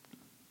everything?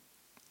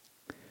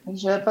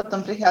 Takže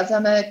potom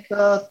prichádzame k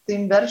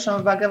tým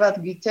veršom v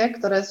Bhagavad Gite,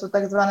 ktoré sú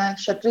tzv.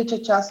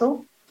 Šetriče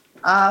času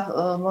a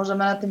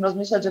môžeme nad tým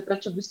rozmýšľať, že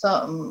prečo by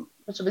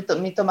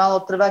mi to malo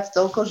trvať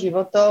toľko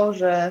životov,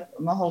 že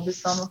mohol by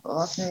som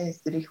vlastne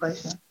ísť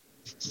rýchlejšie.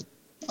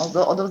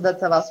 Odovzdať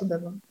sa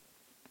Vasudevu.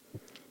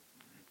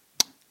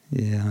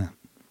 Yeah.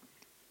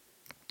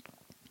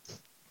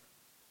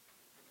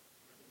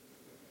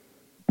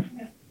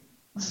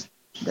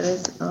 There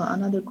is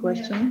another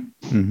question.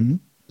 Mm-hmm.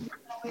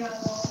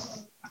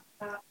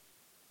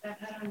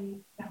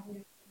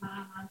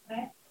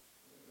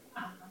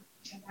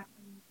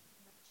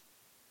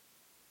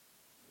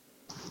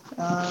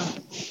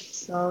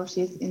 So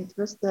she's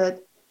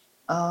interested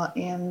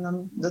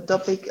in the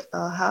topic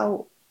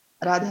how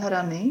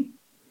Radharani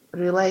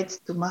relates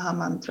to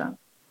Mahamantra,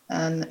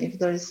 and if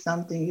there is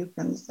something you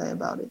can say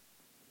about it.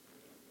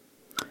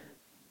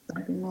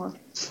 Something more.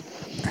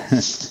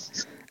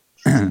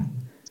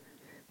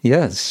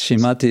 Yes,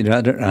 Shrimati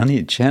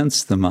Radharani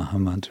chants the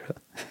Mahamantra.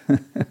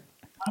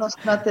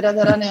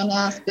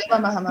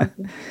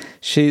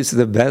 She's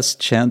the best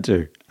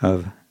chanter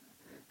of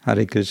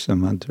Hare Krishna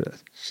mantra.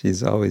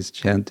 She's always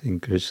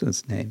chanting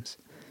Krishna's names.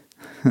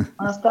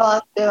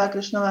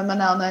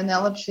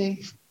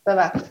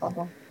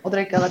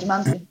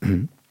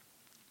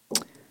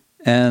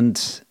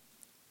 And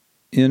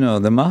you know,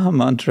 the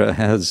Mahamantra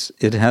has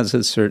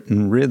a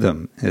certain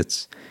rhythm.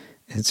 It's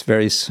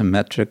very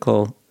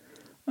symmetrical.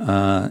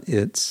 Therefore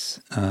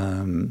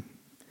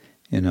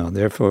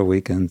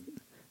we can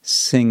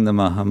sing the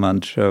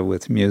Mahamantra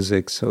with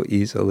music so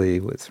easily,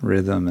 with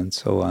rhythm and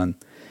so on.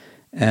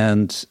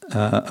 And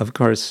of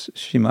course,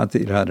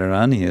 Shrimati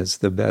Radharani is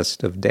the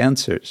best of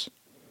dancers.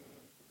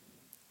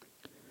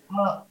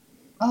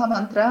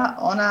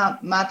 Mahamantra, ona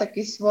má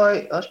taký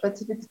svoj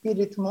špecifický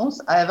rytmus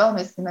a je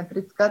veľmi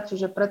symetrická,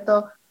 čiže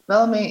preto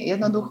veľmi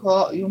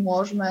jednoducho ju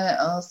môžeme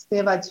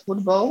spievať s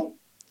hudbou.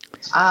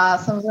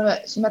 A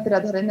samozrejme, Shrimati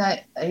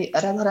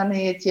Radharani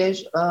je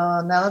tiež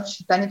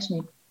najlepší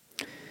tanečník.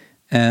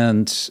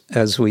 And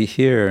as we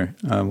hear,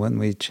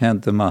 when we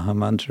chant the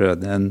Mahamantra,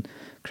 then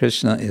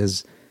Krishna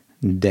is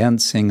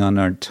dancing on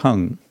our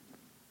tongue.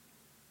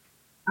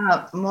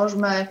 A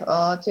môžeme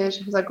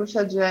tiež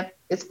zakúšať, že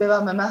keď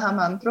spievame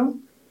Mahamantru,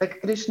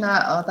 tak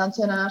Krishna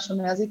tancuje na našom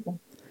jazyku.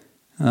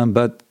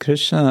 But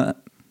Krishna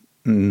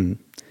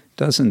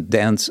doesn't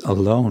dance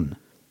alone.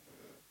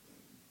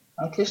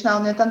 Krishna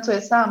on netancuje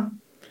sám.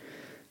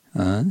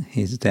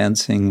 He's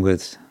dancing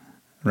with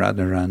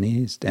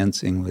Radharani, he's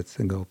dancing with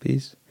the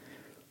gopis.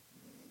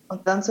 On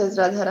tancuje s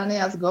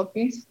Radharani a s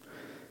gopis.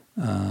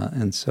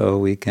 And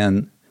so we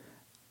can,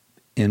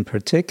 in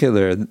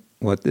particular,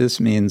 what this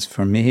means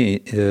for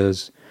me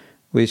is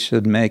we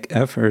should make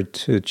effort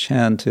to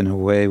chant in a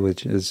way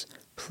which is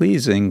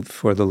pleasing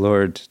for the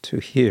Lord to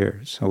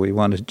hear. So we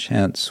want to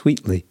chant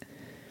sweetly.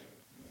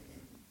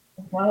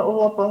 Z môjho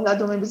uhla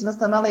pohľadu my by sme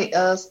sa mali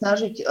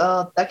snažiť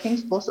takým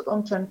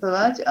spôsobom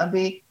chantovať,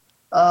 aby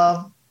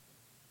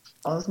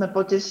sme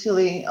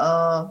potešili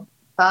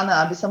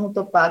Pána, aby sa mu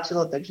to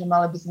páčilo, takže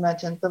mali by sme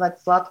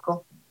čentovať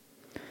sladko.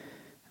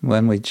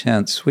 When we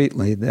chant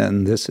sweetly,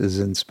 then this is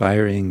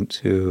inspiring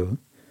to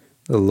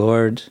the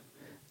Lord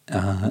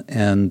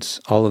and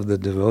all of the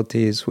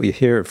devotees. We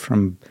hear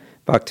from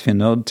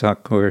Bhaktivinoda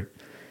Thakur,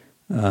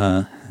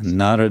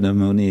 Narada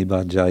Muni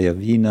Bhajaya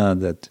Veena,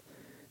 that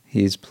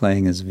he's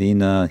playing his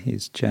Veena,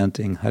 he's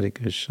chanting Hare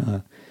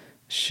Krishna,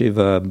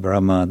 Shiva,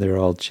 Brahma, they're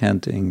all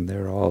chanting,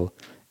 they're all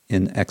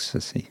in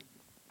ecstasy.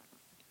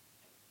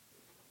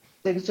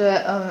 Takže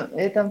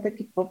je tam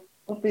taký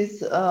popis,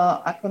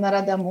 ako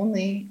Narada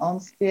Muni, on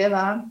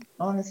spieva,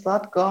 on je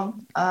sladko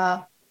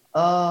a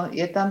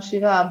je tam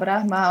Shiva a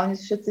Brahma a oni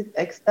sú všetci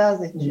v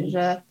extázi,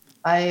 čiže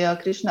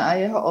aj Krishna a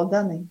jeho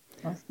oddaní.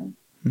 Vlastne.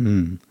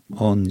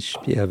 On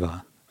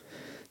spieva.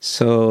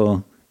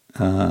 So,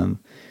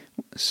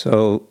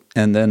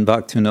 and then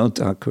Bhaktivinoda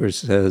Thakur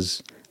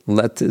says,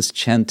 let this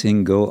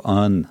chanting go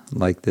on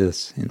like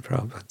this in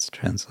Prabhupada's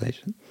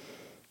translation.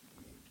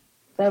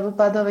 V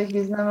Prabhupádových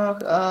významoch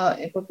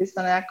je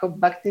popísané, ako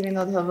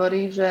Bhaktivinoda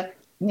hovorí, že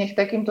nech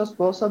takýmto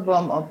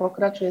spôsobom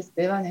pokračuje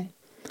spievanie.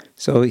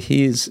 So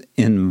he's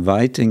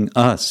inviting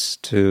us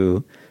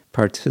to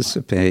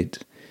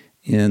participate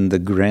in the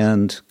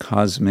grand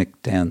cosmic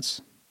dance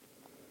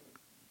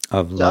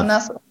of love. On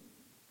nás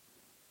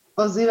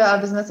pozýva,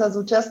 aby sme sa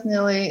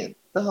zúčastnili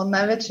toho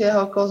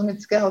najväčšieho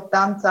kozmického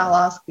tanca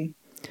lásky.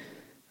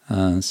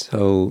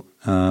 So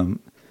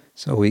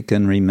we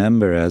can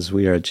remember as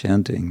we are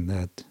chanting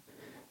that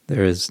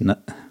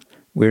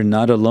we're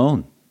not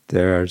alone.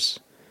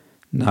 There's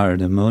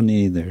Narada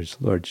Muni, there's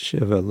Lord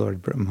Shiva,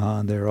 Lord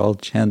Brahma, they're all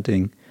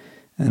chanting.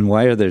 And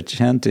while they're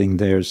chanting,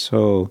 they're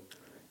so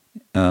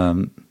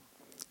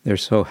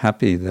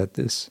happy that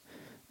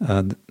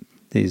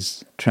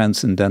these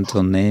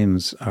transcendental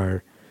names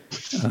are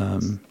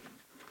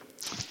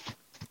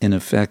in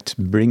effect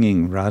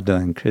bringing Radha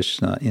and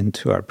Krishna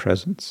into our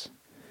presence.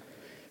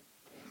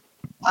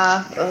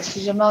 A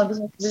čiže mali by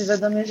sme si byť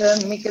vedomi, že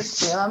my keď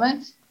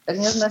spievame, tak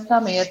nie sme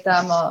sami, je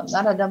tam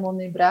Narada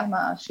Muni,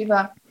 Brahma a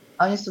Shiva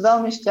a oni sú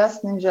veľmi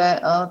šťastní,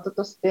 že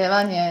toto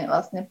spievanie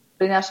vlastne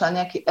prináša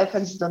nejaký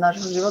efekt do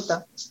nášho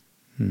života.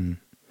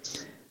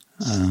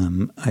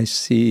 I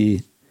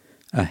see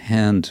a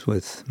hand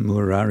with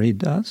Murari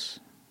Das.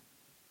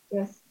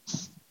 Yes.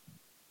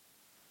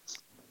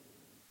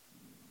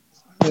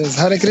 Yes,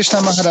 Hare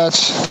Krishna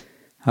Maharaj.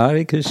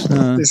 Hare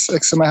Krishna. This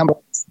is my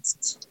humble.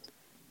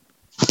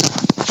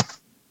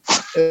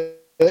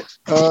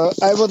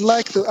 I would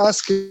like to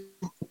ask you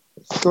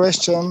a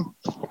question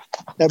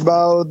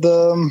about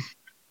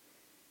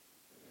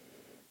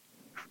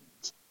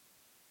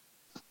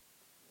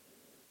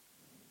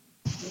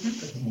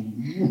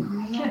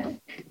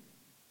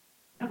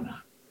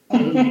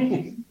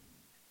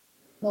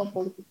No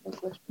political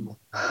question.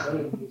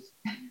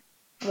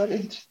 Very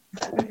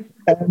interesting.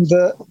 and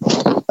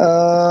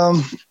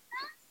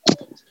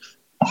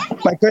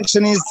my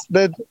question is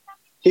that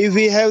if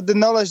we have the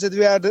knowledge that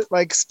we are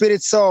like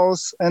spirit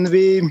souls and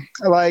we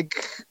like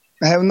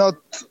have not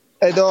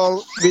at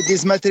all with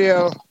this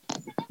material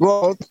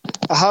world,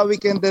 how we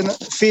can then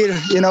fear,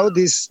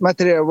 this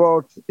material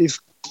world if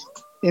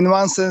in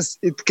one sense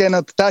it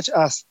cannot touch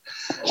us?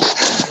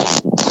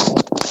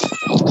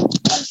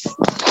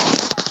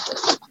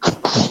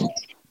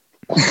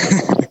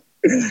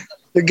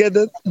 You get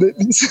it?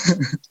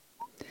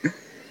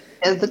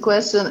 Yes, the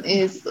question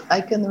is,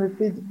 I can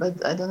repeat,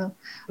 but I don't know,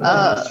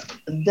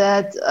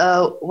 that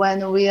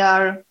when we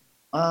are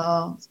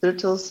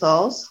spiritual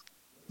souls,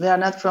 we are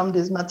not from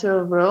this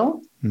material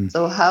world,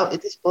 so how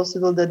it is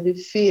possible that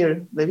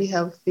we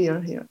have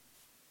fear here?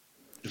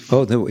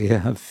 Oh, that we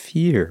have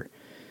fear.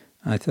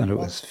 I thought it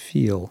was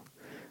feel.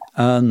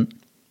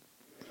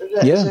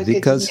 Yeah,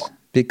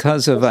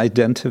 because of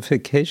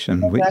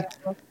identification.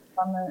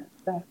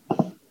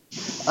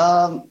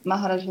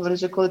 Maharaj hovorí,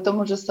 že kvôli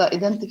tomu, že sa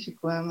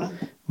identifikujeme.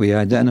 We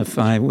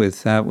identify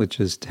with that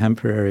which is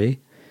temporary,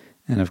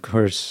 and of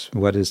course,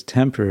 what is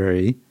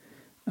temporary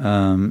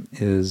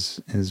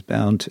is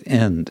bound to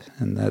end,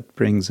 and that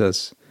brings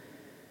us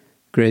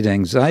great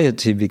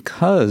anxiety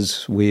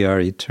because we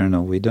are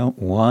eternal. We don't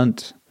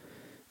want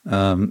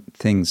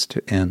things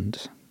to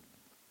end.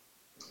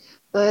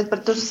 To je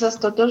preto, že sa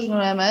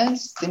stotožňujeme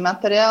s tým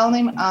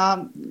materiálnym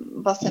a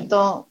vlastne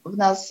to v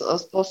nás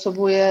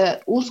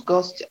spôsobuje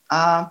úzkosť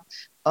a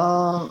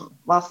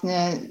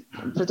vlastne,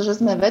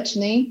 pretože sme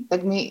veční,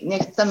 tak my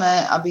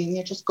nechceme, aby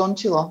niečo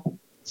skončilo.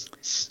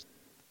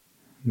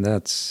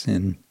 That's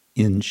in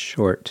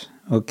short.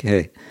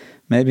 Okay,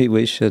 maybe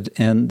we should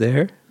end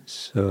there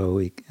so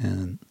we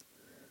can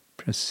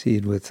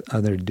proceed with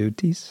other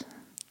duties.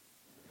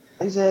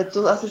 Takže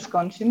tu asi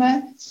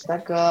skončíme,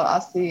 tak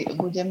asi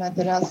budeme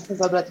teraz sa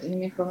zabrať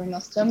inými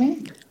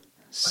povinnosťami.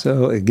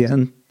 So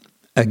again,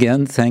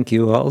 thank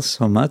you all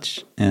so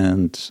much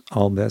and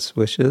all best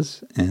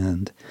wishes.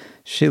 And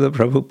Srila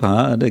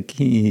Prabhupada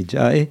ki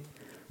jai.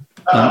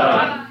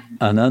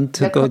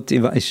 Ananta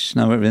Koti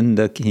Vaishnava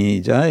Vrinda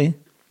ki jai.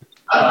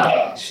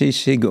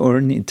 Shri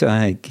Gaur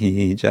Nitai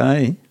ki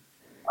jai.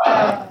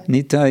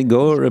 Nitai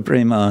Gaura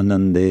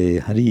Premanande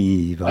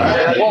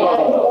Hariva.